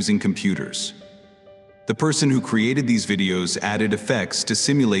altered using computers. The person who created these videos added effects to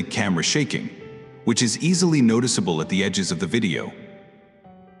simulate camera shaking, which is easily noticeable at the edges of the video.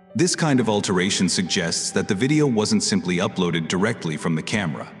 This kind of alteration suggests that the video wasn't simply uploaded directly from the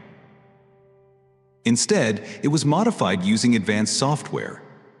camera. Instead, it was modified using advanced software.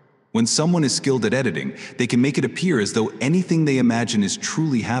 When someone is skilled at editing, they can make it appear as though anything they imagine is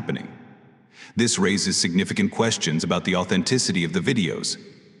truly happening. This raises significant questions about the authenticity of the videos.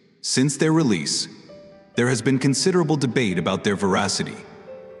 Since their release, there has been considerable debate about their veracity.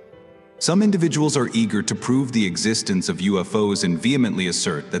 Some individuals are eager to prove the existence of UFOs and vehemently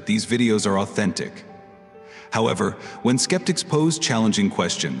assert that these videos are authentic. However, when skeptics pose challenging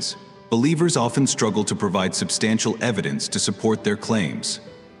questions, believers often struggle to provide substantial evidence to support their claims.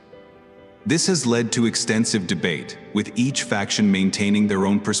 This has led to extensive debate, with each faction maintaining their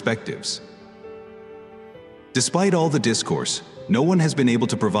own perspectives. Despite all the discourse, no one has been able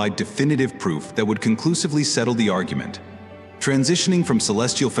to provide definitive proof that would conclusively settle the argument. Transitioning from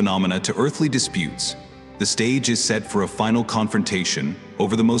celestial phenomena to earthly disputes, the stage is set for a final confrontation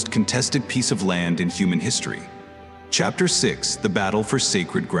over the most contested piece of land in human history. Chapter 6: The Battle for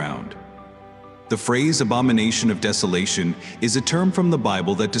Sacred Ground. The phrase "abomination of desolation" is a term from the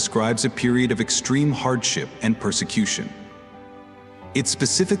Bible that describes a period of extreme hardship and persecution. It's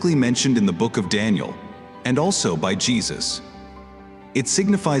specifically mentioned in the book of Daniel, and also by Jesus. It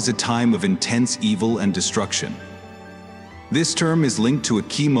signifies a time of intense evil and destruction. This term is linked to a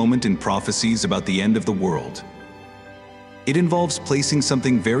key moment in prophecies about the end of the world. It involves placing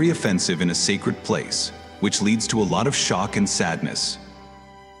something very offensive in a sacred place, which leads to a lot of shock and sadness.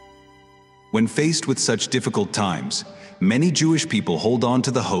 When faced with such difficult times, many Jewish people hold on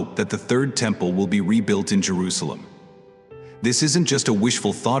to the hope that the Third Temple will be rebuilt in Jerusalem. This isn't just a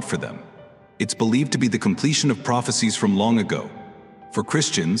wishful thought for them. It's believed to be the completion of prophecies from long ago. For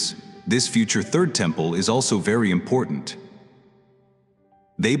Christians, this future Third Temple is also very important.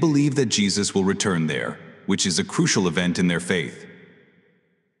 They believe that Jesus will return there, which is a crucial event in their faith.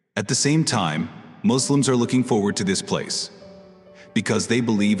 At the same time, Muslims are looking forward to this place, because they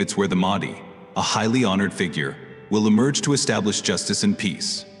believe it's where the Mahdi, a highly honored figure, will emerge to establish justice and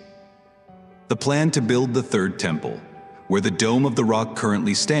peace. The plan to build the Third Temple, where the Dome of the Rock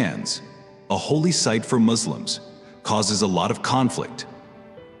currently stands, a holy site for Muslims, causes a lot of conflict.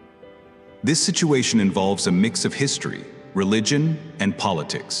 This situation involves a mix of history, religion, and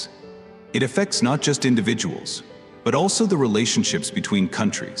politics. It affects not just individuals, but also the relationships between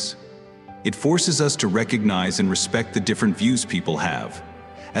countries. It forces us to recognize and respect the different views people have,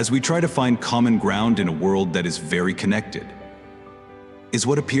 as we try to find common ground in a world that is very connected. Is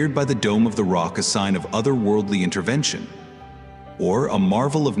what appeared by the Dome of the Rock a sign of otherworldly intervention, or a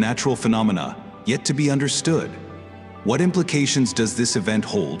marvel of natural phenomena yet to be understood? What implications does this event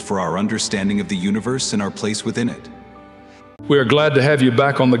hold for our understanding of the universe and our place within it? We are glad to have you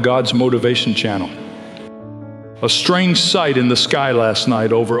back on the God's Motivation channel. A strange sight in the sky last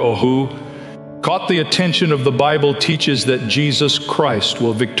night over Oahu caught the attention of the Bible. Teaches that Jesus Christ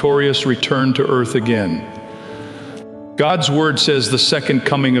will victoriously return to earth again. God's word says the second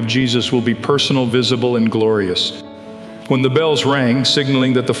coming of Jesus will be personal, visible, and glorious. When the bells rang,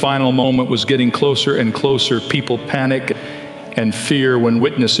 signaling that the final moment was getting closer and closer, people panic and fear when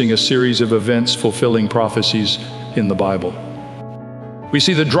witnessing a series of events fulfilling prophecies in the Bible. We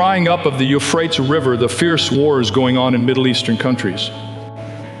see the drying up of the Euphrates River, the fierce wars going on in Middle Eastern countries,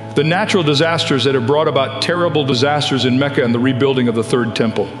 the natural disasters that have brought about terrible disasters in Mecca, and the rebuilding of the Third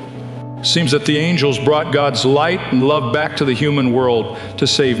Temple. Seems that the angels brought God's light and love back to the human world to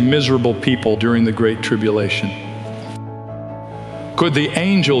save miserable people during the Great Tribulation. Could the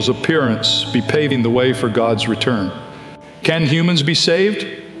angels' appearance be paving the way for God's return? Can humans be saved?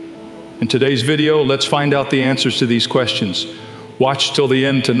 In today's video, let's find out the answers to these questions. Watch till the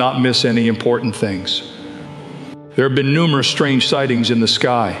end to not miss any important things. There have been numerous strange sightings in the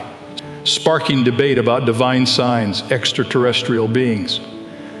sky, sparking debate about divine signs, extraterrestrial beings,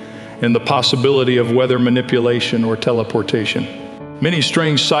 and the possibility of weather manipulation or teleportation. Many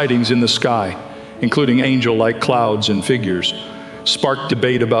strange sightings in the sky, including angel-like clouds and figures, sparked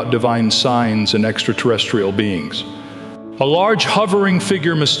debate about divine signs and extraterrestrial beings. A large hovering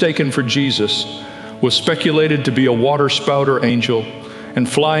figure mistaken for Jesus was speculated to be a water-spouter angel, and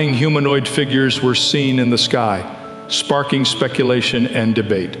flying humanoid figures were seen in the sky, sparking speculation and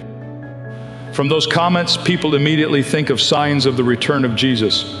debate. From those comments, people immediately think of signs of the return of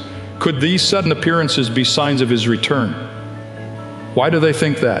Jesus. Could these sudden appearances be signs of his return? Why do they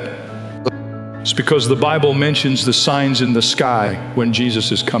think that? It's because the Bible mentions the signs in the sky when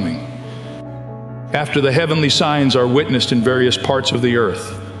Jesus is coming. After the heavenly signs are witnessed in various parts of the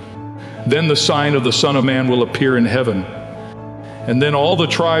earth, then the sign of the Son of Man will appear in heaven. And then all the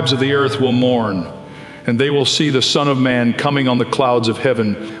tribes of the earth will mourn, and they will see the Son of Man coming on the clouds of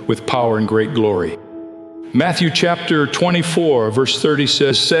heaven with power and great glory. Matthew chapter 24, verse 30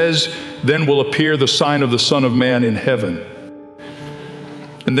 says, "Then will appear the sign of the Son of Man in heaven.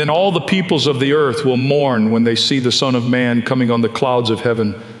 And then all the peoples of the earth will mourn when they see the Son of Man coming on the clouds of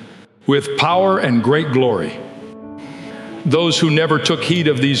heaven with power and great glory." Those who never took heed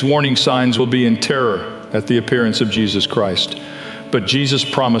of these warning signs will be in terror at the appearance of Jesus Christ. But Jesus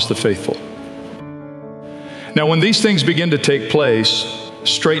promised the faithful. Now, when these things begin to take place,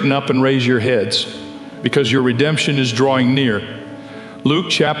 straighten up and raise your heads, because your redemption is drawing near. Luke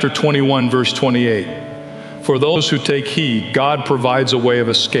chapter 21, verse 28. For those who take heed, God provides a way of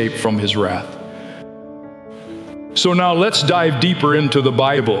escape from his wrath. So now let's dive deeper into the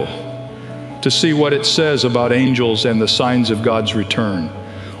Bible to see what it says about angels and the signs of God's return.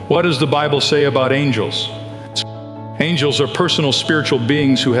 What does the Bible say about angels? Angels are personal spiritual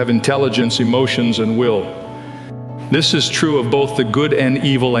beings who have intelligence, emotions, and will. This is true of both the good and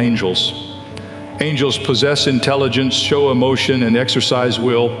evil angels. Angels possess intelligence, show emotion, and exercise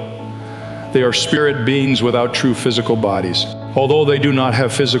will. They are spirit beings without true physical bodies. Although they do not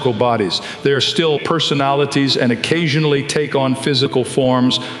have physical bodies, they are still personalities and occasionally take on physical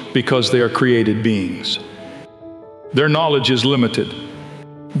forms because they are created beings. Their knowledge is limited.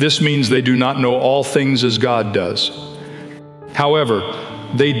 This means they do not know all things as God does. However,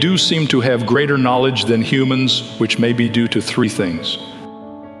 they do seem to have greater knowledge than humans, which may be due to three things.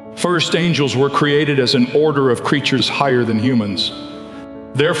 First, angels were created as an order of creatures higher than humans.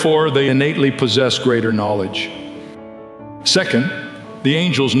 Therefore, they innately possess greater knowledge. Second, the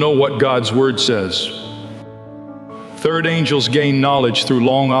angels know what God's word says. Third, angels gain knowledge through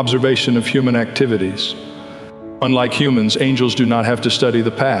long observation of human activities. Unlike humans, angels do not have to study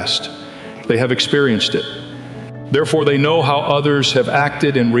the past. They have experienced it. Therefore, they know how others have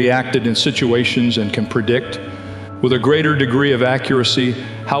acted and reacted in situations and can predict, with a greater degree of accuracy,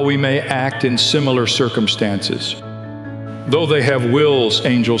 how we may act in similar circumstances. Though they have wills,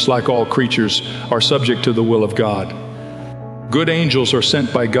 angels, like all creatures, are subject to the will of God. Good angels are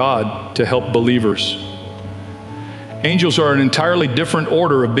sent by God to help believers. Angels are an entirely different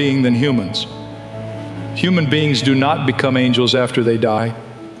order of being than humans. Human beings do not become angels after they die.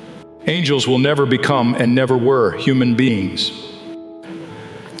 Angels will never become and never were human beings.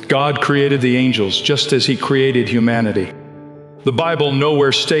 God created the angels just as he created humanity. The Bible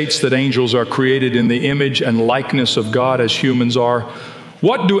nowhere states that angels are created in the image and likeness of God as humans are.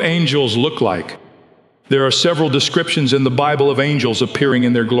 What do angels look like? There are several descriptions in the Bible of angels appearing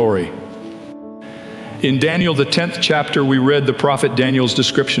in their glory. In Daniel, the 10th chapter, we read the prophet Daniel's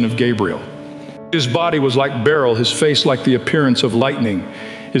description of Gabriel. His body was like beryl, his face like the appearance of lightning,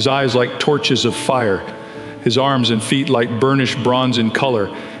 his eyes like torches of fire, his arms and feet like burnished bronze in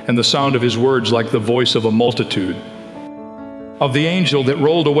color, and the sound of his words like the voice of a multitude. Of the angel that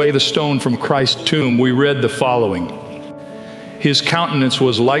rolled away the stone from Christ's tomb, we read the following. His countenance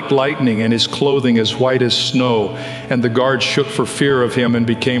was like lightning, and his clothing as white as snow, and the guards shook for fear of him and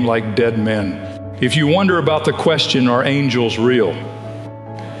became like dead men. If you wonder about the question, are angels real?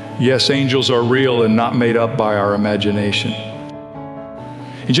 Yes, angels are real and not made up by our imagination.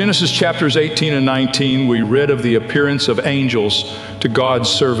 In Genesis chapters 18 and 19, we read of the appearance of angels to God's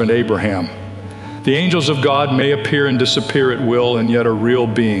servant Abraham. The angels of God may appear and disappear at will and yet are real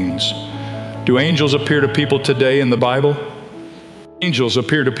beings. Do angels appear to people today in the Bible? Angels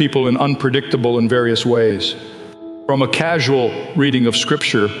appear to people in unpredictable and various ways. From a casual reading of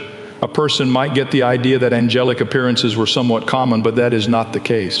Scripture, a person might get the idea that angelic appearances were somewhat common, but that is not the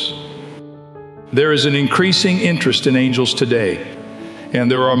case. There is an increasing interest in angels today,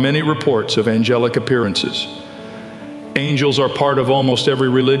 and there are many reports of angelic appearances. Angels are part of almost every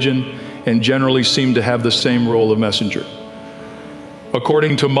religion and generally seem to have the same role of messenger.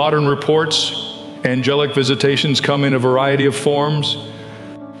 According to modern reports, angelic visitations come in a variety of forms.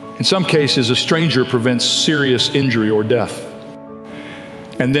 In some cases, a stranger prevents serious injury or death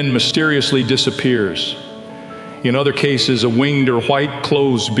and then mysteriously disappears. In other cases, a winged or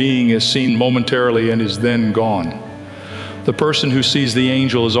white-clothed being is seen momentarily and is then gone. The person who sees the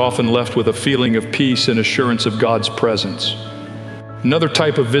angel is often left with a feeling of peace and assurance of God's presence. Another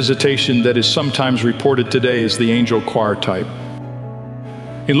type of visitation that is sometimes reported today is the angel choir type.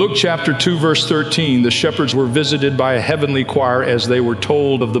 In Luke chapter 2, verse 13, the shepherds were visited by a heavenly choir as they were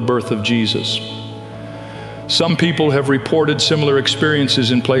told of the birth of Jesus. Some people have reported similar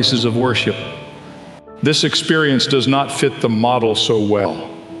experiences in places of worship. This experience does not fit the model so well,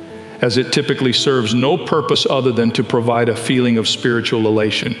 as it typically serves no purpose other than to provide a feeling of spiritual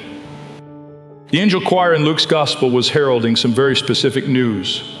elation. The angel choir in Luke's gospel was heralding some very specific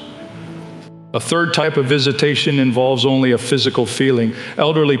news. A third type of visitation involves only a physical feeling.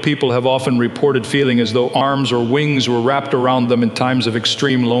 Elderly people have often reported feeling as though arms or wings were wrapped around them in times of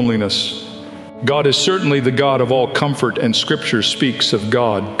extreme loneliness. God is certainly the God of all comfort, and Scripture speaks of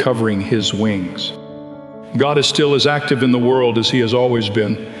God covering His wings. God is still as active in the world as He has always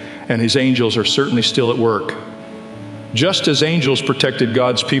been, and His angels are certainly still at work. Just as angels protected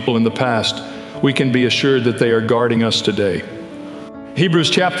God's people in the past, we can be assured that they are guarding us today. Hebrews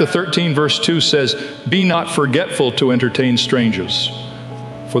chapter 13, verse 2 says, "Be not forgetful to entertain strangers,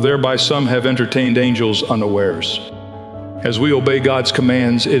 for thereby some have entertained angels unawares." As we obey God's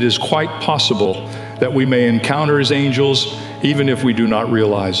commands, it is quite possible that we may encounter His angels even if we do not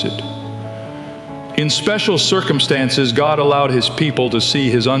realize it. In special circumstances, God allowed His people to see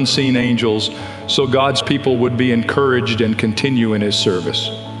His unseen angels so God's people would be encouraged and continue in His service.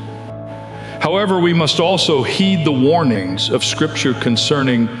 However, we must also heed the warnings of Scripture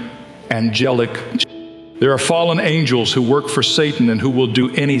concerning angelic. There are fallen angels who work for Satan and who will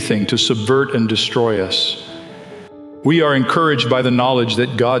do anything to subvert and destroy us. We are encouraged by the knowledge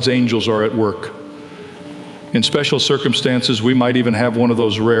that God's angels are at work. In special circumstances, we might even have one of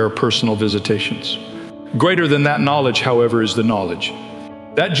those rare personal visitations. Greater than that knowledge, however, is the knowledge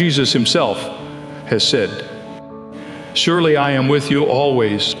that Jesus Himself has said, "Surely I am with you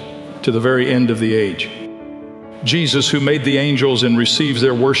always, to the very end of the age." Jesus, who made the angels and receives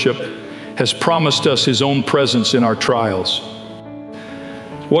their worship, has promised us His own presence in our trials.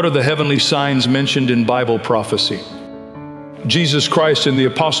 What are the heavenly signs mentioned in Bible prophecy? Jesus Christ and the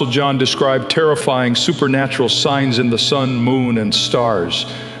Apostle John described terrifying supernatural signs in the sun, moon, and stars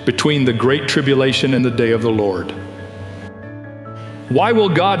between the great tribulation and the day of the Lord. Why will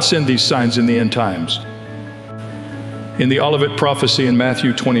God send these signs in the end times? In the Olivet prophecy in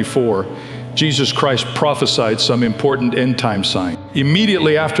Matthew 24, Jesus Christ prophesied some important end-time sign.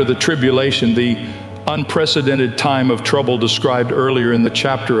 Immediately after the tribulation, the unprecedented time of trouble described earlier in the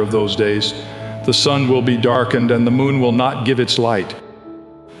chapter of those days, the sun will be darkened and the moon will not give its light.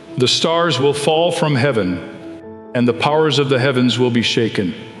 The stars will fall from heaven and the powers of the heavens will be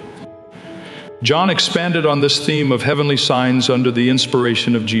shaken. John expanded on this theme of heavenly signs under the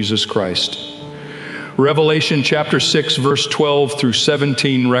inspiration of Jesus Christ. Revelation chapter 6, verse 12 through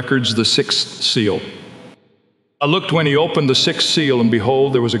 17 records the sixth seal. "I looked when He opened the sixth seal, and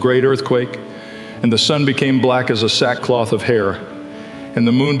behold, there was a great earthquake, and the sun became black as a sackcloth of hair, and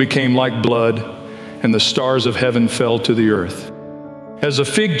the moon became like blood, and the stars of heaven fell to the earth. As a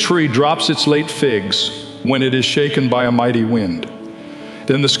fig tree drops its late figs when it is shaken by a mighty wind.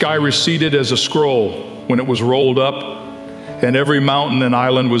 Then the sky receded as a scroll when it was rolled up, and every mountain and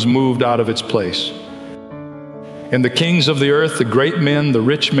island was moved out of its place. And the kings of the earth, the great men, the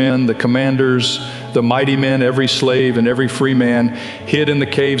rich men, the commanders, the mighty men, every slave and every free man, hid in the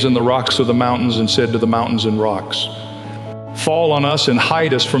caves and the rocks of the mountains and said to the mountains and rocks, 'Fall on us and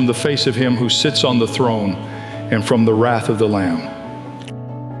hide us from the face of Him who sits on the throne and from the wrath of the Lamb.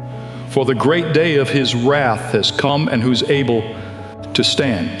 For the great day of His wrath has come, and who's able to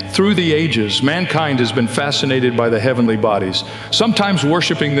stand.'" Through the ages, mankind has been fascinated by the heavenly bodies, sometimes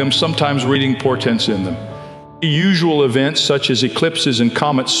worshiping them, sometimes reading portents in them. Usual events such as eclipses and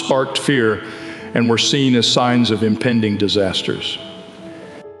comets sparked fear and were seen as signs of impending disasters.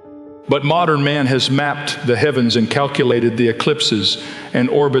 But modern man has mapped the heavens and calculated the eclipses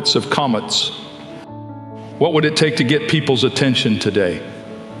and orbits of comets. What would it take to get people's attention today?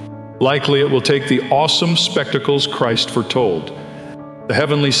 Likely it will take the awesome spectacles Christ foretold. The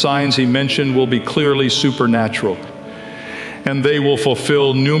heavenly signs he mentioned will be clearly supernatural, and they will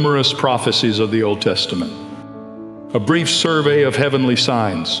fulfill numerous prophecies of the Old Testament. A brief survey of heavenly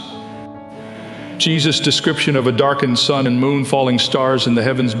signs. Jesus' description of a darkened sun and moon, falling stars, and the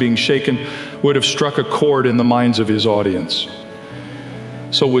heavens being shaken would have struck a chord in the minds of his audience.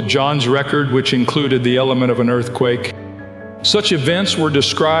 So would John's record, which included the element of an earthquake. Such events were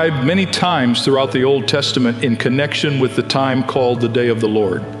described many times throughout the Old Testament in connection with the time called the Day of the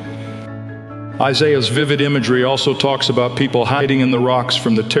Lord. Isaiah's vivid imagery also talks about people hiding in the rocks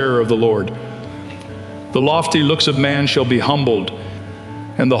from the terror of the Lord. The lofty looks of man shall be humbled,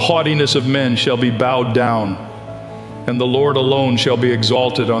 and the haughtiness of men shall be bowed down, and the Lord alone shall be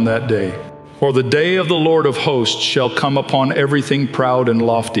exalted on that day. For the day of the Lord of hosts shall come upon everything proud and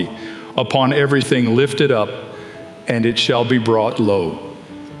lofty, upon everything lifted up, and it shall be brought low.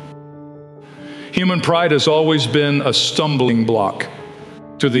 Human pride has always been a stumbling block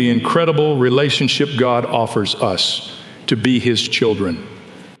to the incredible relationship God offers us to be His children.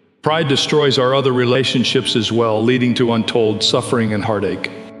 Pride destroys our other relationships as well, leading to untold suffering and heartache.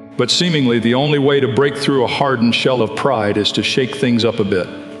 But seemingly the only way to break through a hardened shell of pride is to shake things up a bit.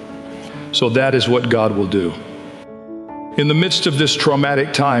 So that is what God will do. In the midst of this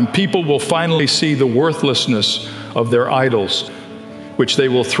traumatic time, people will finally see the worthlessness of their idols, which they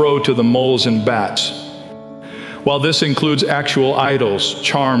will throw to the moles and bats. While this includes actual idols,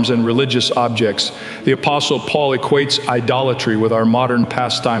 charms, and religious objects, the Apostle Paul equates idolatry with our modern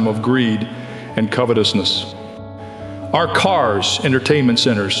pastime of greed and covetousness. Our cars, entertainment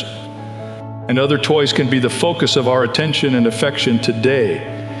centers, and other toys can be the focus of our attention and affection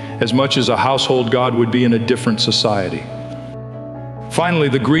today, as much as a household god would be in a different society. Finally,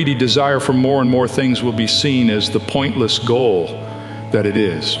 the greedy desire for more and more things will be seen as the pointless goal that it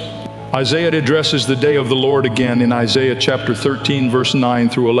is. Isaiah addresses the day of the Lord again in Isaiah chapter 13, verse 9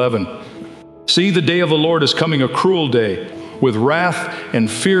 through 11. See, the day of the Lord is coming, a cruel day, with wrath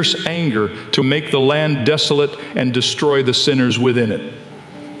and fierce anger to make the land desolate and destroy the sinners within it.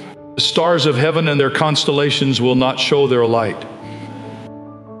 The stars of heaven and their constellations will not show their light.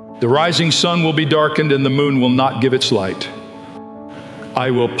 The rising sun will be darkened and the moon will not give its light. I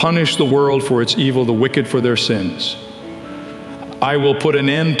will punish the world for its evil, the wicked for their sins. I will put an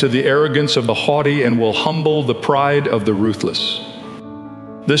end to the arrogance of the haughty and will humble the pride of the ruthless.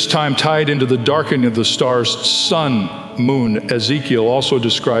 This time tied into the darkening of the stars, sun, moon, Ezekiel also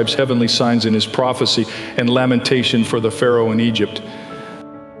describes heavenly signs in his prophecy and lamentation for the Pharaoh in Egypt.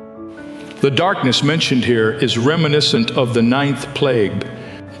 The darkness mentioned here is reminiscent of the 9th plague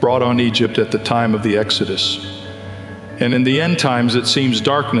brought on Egypt at the time of the Exodus. And in the end times, it seems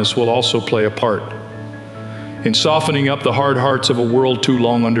darkness will also play a part in softening up the hard hearts of a world too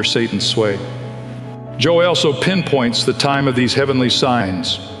long under Satan's sway. Joel also pinpoints the time of these heavenly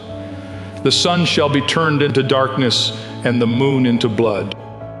signs. The sun shall be turned into darkness and the moon into blood.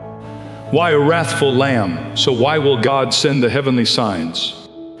 Why a wrathful lamb? So why will God send the heavenly signs?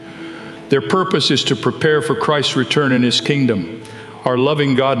 Their purpose is to prepare for Christ's return in His kingdom. Our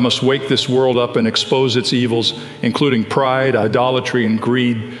loving God must wake this world up and expose its evils, including pride, idolatry, and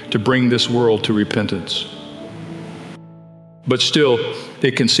greed, to bring this world to repentance. But still,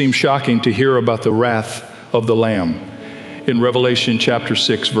 it can seem shocking to hear about the wrath of the Lamb in Revelation chapter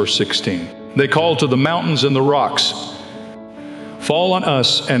 6, verse 16. They call to the mountains and the rocks, fall on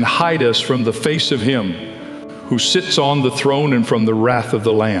us and hide us from the face of Him who sits on the throne and from the wrath of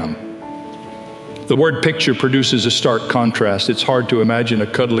the Lamb. The word picture produces a stark contrast. It's hard to imagine a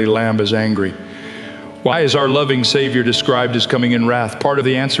cuddly lamb as angry. Why is our loving Savior described as coming in wrath? Part of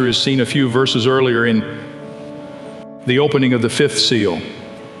the answer is seen a few verses earlier in the opening of the 5th seal.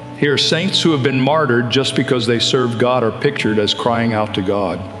 Here, saints who have been martyred just because they served God are pictured as crying out to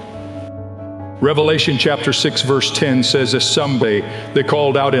God. Revelation chapter 6, verse 10 says, as someday they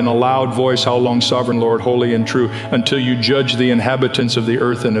called out in a loud voice, how long, sovereign Lord, holy and true, until you judge the inhabitants of the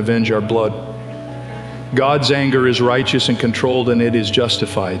earth and avenge our blood? God's anger is righteous and controlled, and it is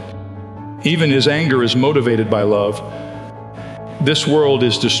justified. Even His anger is motivated by love. This world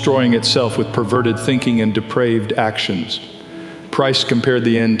is destroying itself with perverted thinking and depraved actions. Christ compared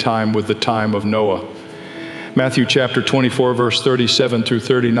the end time with the time of Noah. Matthew chapter 24, verse 37 through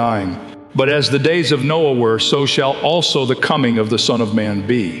 39. But as the days of Noah were, so shall also the coming of the Son of Man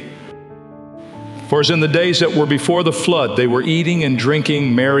be. For as in the days that were before the flood, they were eating and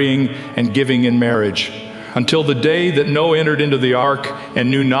drinking, marrying and giving in marriage, until the day that Noah entered into the ark, and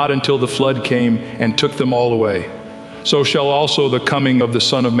knew not until the flood came and took them all away. So shall also the coming of the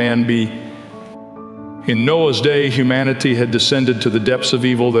Son of Man be. In Noah's day, humanity had descended to the depths of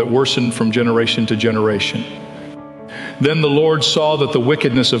evil that worsened from generation to generation. Then the Lord saw that the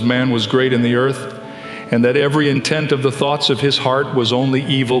wickedness of man was great in the earth, and that every intent of the thoughts of his heart was only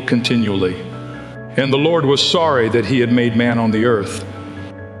evil continually. And the Lord was sorry that he had made man on the earth,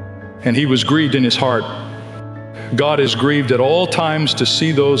 and he was grieved in his heart. God is grieved at all times to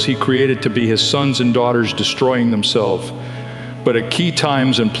see those he created to be his sons and daughters destroying themselves. But at key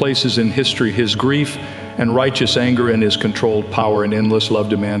times and places in history, his grief and righteous anger and his controlled power and endless love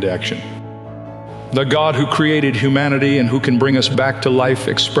demand action. The God who created humanity and who can bring us back to life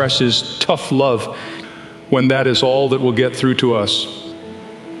expresses tough love when that is all that will get through to us.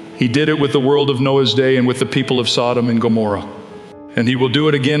 He did it with the world of Noah's day and with the people of Sodom and Gomorrah. And he will do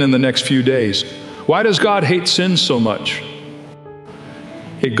it again in the next few days. Why does God hate sin so much?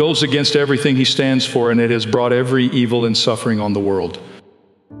 It goes against everything he stands for, and it has brought every evil and suffering on the world.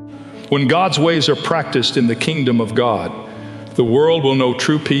 When God's ways are practiced in the kingdom of God, the world will know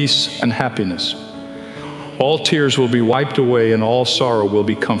true peace and happiness. All tears will be wiped away and all sorrow will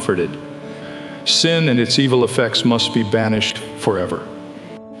be comforted. Sin and its evil effects must be banished forever.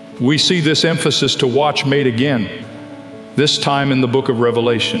 We see this emphasis to watch made again, this time in the book of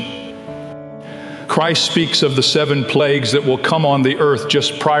Revelation. Christ speaks of the 7 plagues that will come on the earth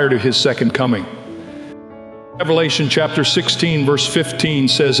just prior to his second coming. Revelation chapter 16 verse 15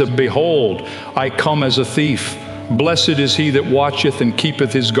 says, "Behold, I come as a thief. Blessed is he that watcheth and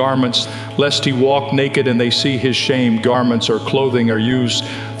keepeth his garments, lest he walk naked and they see his shame." Garments or clothing are used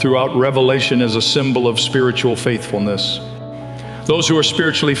throughout Revelation as a symbol of spiritual faithfulness. Those who are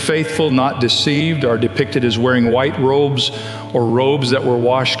spiritually faithful, not deceived, are depicted as wearing white robes or robes that were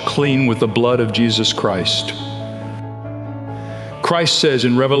washed clean with the blood of Jesus Christ. Christ says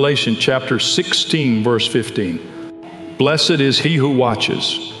in Revelation chapter 16, verse 15, "Blessed is he who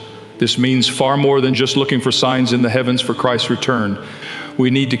watches." This means far more than just looking for signs in the heavens for Christ's return.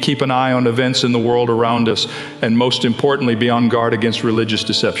 We need to keep an eye on events in the world around us, and most importantly, be on guard against religious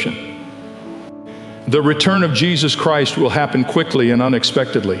deception. The return of Jesus Christ will happen quickly and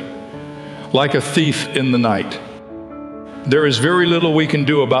unexpectedly, like a thief in the night. There is very little we can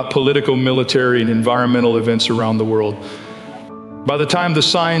do about political, military, and environmental events around the world. By the time the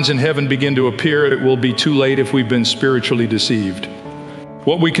signs in heaven begin to appear, it will be too late if we've been spiritually deceived.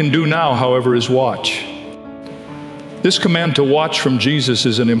 What we can do now, however, is watch. This command to watch from Jesus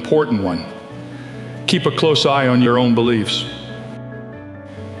is an important one. Keep a close eye on your own beliefs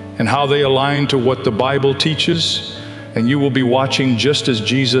and how they align to what the Bible teaches, and you will be watching just as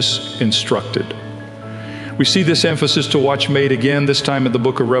Jesus instructed. We see this emphasis to watch made again, this time in the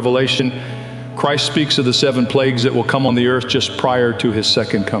book of Revelation. Christ speaks of the 7 plagues that will come on the earth just prior to his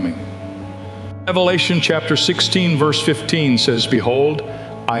second coming. Revelation chapter 16 verse 15 says, "Behold,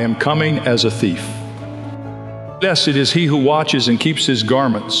 I am coming as a thief. Blessed is he who watches and keeps his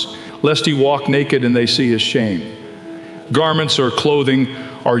garments, lest he walk naked and they see his shame." Garments or clothing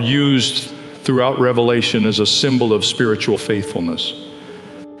are used throughout Revelation as a symbol of spiritual faithfulness.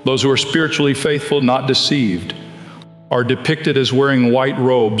 Those who are spiritually faithful, not deceived, are depicted as wearing white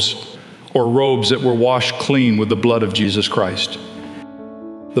robes or robes that were washed clean with the blood of Jesus Christ.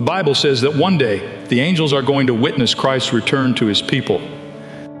 The Bible says that one day the angels are going to witness Christ's return to his people.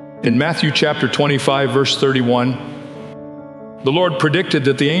 In Matthew chapter 25, verse 31, the Lord predicted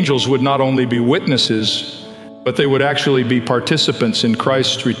that the angels would not only be witnesses, but they would actually be participants in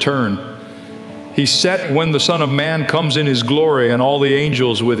Christ's return. He said, when the Son of Man comes in his glory and all the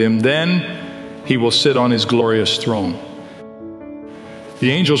angels with him, then he will sit on his glorious throne.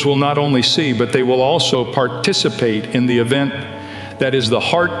 The angels will not only see, but they will also participate in the event that is the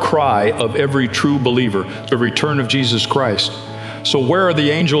heart cry of every true believer, the return of Jesus Christ. So where are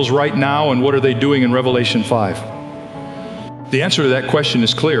the angels right now, and what are they doing in Revelation 5? The answer to that question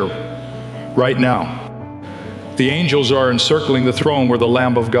is clear. Right now. The angels are encircling the throne where the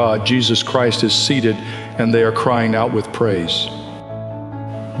Lamb of God, Jesus Christ, is seated, and they are crying out with praise.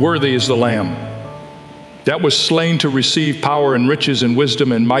 Worthy is the Lamb that was slain to receive power and riches and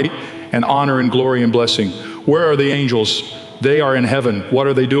wisdom and might and honor and glory and blessing. Where are the angels? They are in heaven. What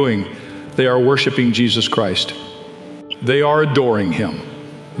are they doing? They are worshiping Jesus Christ. They are adoring him.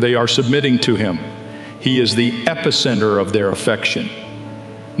 They are submitting to him. He is the epicenter of their affection.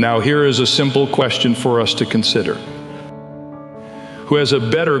 Now here is a simple question for us to consider. Who has a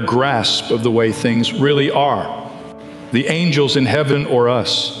better grasp of the way things really are? The angels in heaven or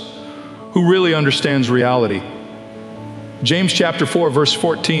us? Who really understands reality? James chapter 4 verse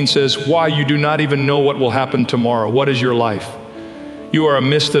 14 says, "Why, you do not even know what will happen tomorrow. What is your life? You are a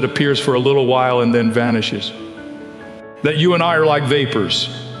mist that appears for a little while and then vanishes." That you and I are like vapors.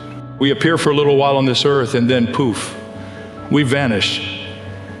 We appear for a little while on this earth and then poof, we vanish.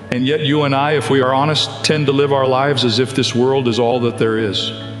 And yet you and I, if we are honest, tend to live our lives as if this world is all that there is.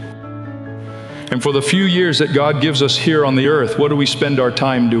 And for the few years that God gives us here on the earth, what do we spend our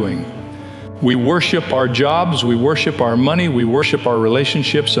time doing? We worship our jobs, we worship our money, we worship our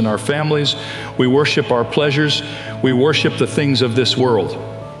relationships and our families, we worship our pleasures, we worship the things of this world.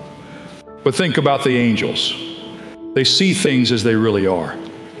 But think about the angels. They see things as they really are.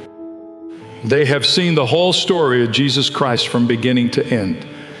 They have seen the whole story of Jesus Christ from beginning to end.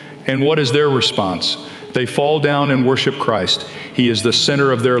 And what is their response? They fall down and worship Christ. He is the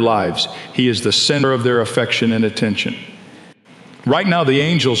center of their lives. He is the center of their affection and attention. Right now, the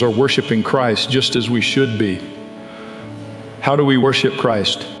angels are worshiping Christ just as we should be. How do we worship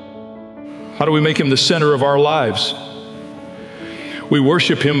Christ? How do we make Him the center of our lives? We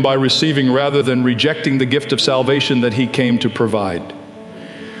worship Him by receiving rather than rejecting the gift of salvation that He came to provide.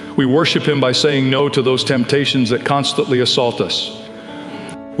 We worship Him by saying no to those temptations that constantly assault us.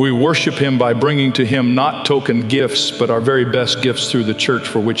 We worship Him by bringing to Him not token gifts, but our very best gifts through the church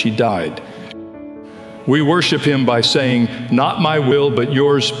for which He died. We worship Him by saying, not my will, but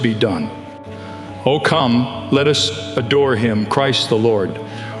yours be done. Oh, come, let us adore Him, Christ the Lord.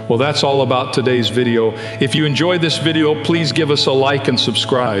 Well, that's all about today's video. If you enjoyed this video, please give us a like and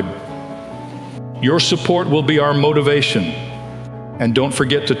subscribe. Your support will be our motivation. And don't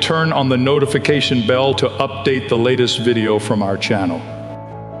forget to turn on the notification bell to update the latest video from our channel.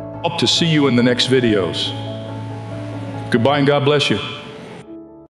 Hope to see you in the next videos. Goodbye and God bless you.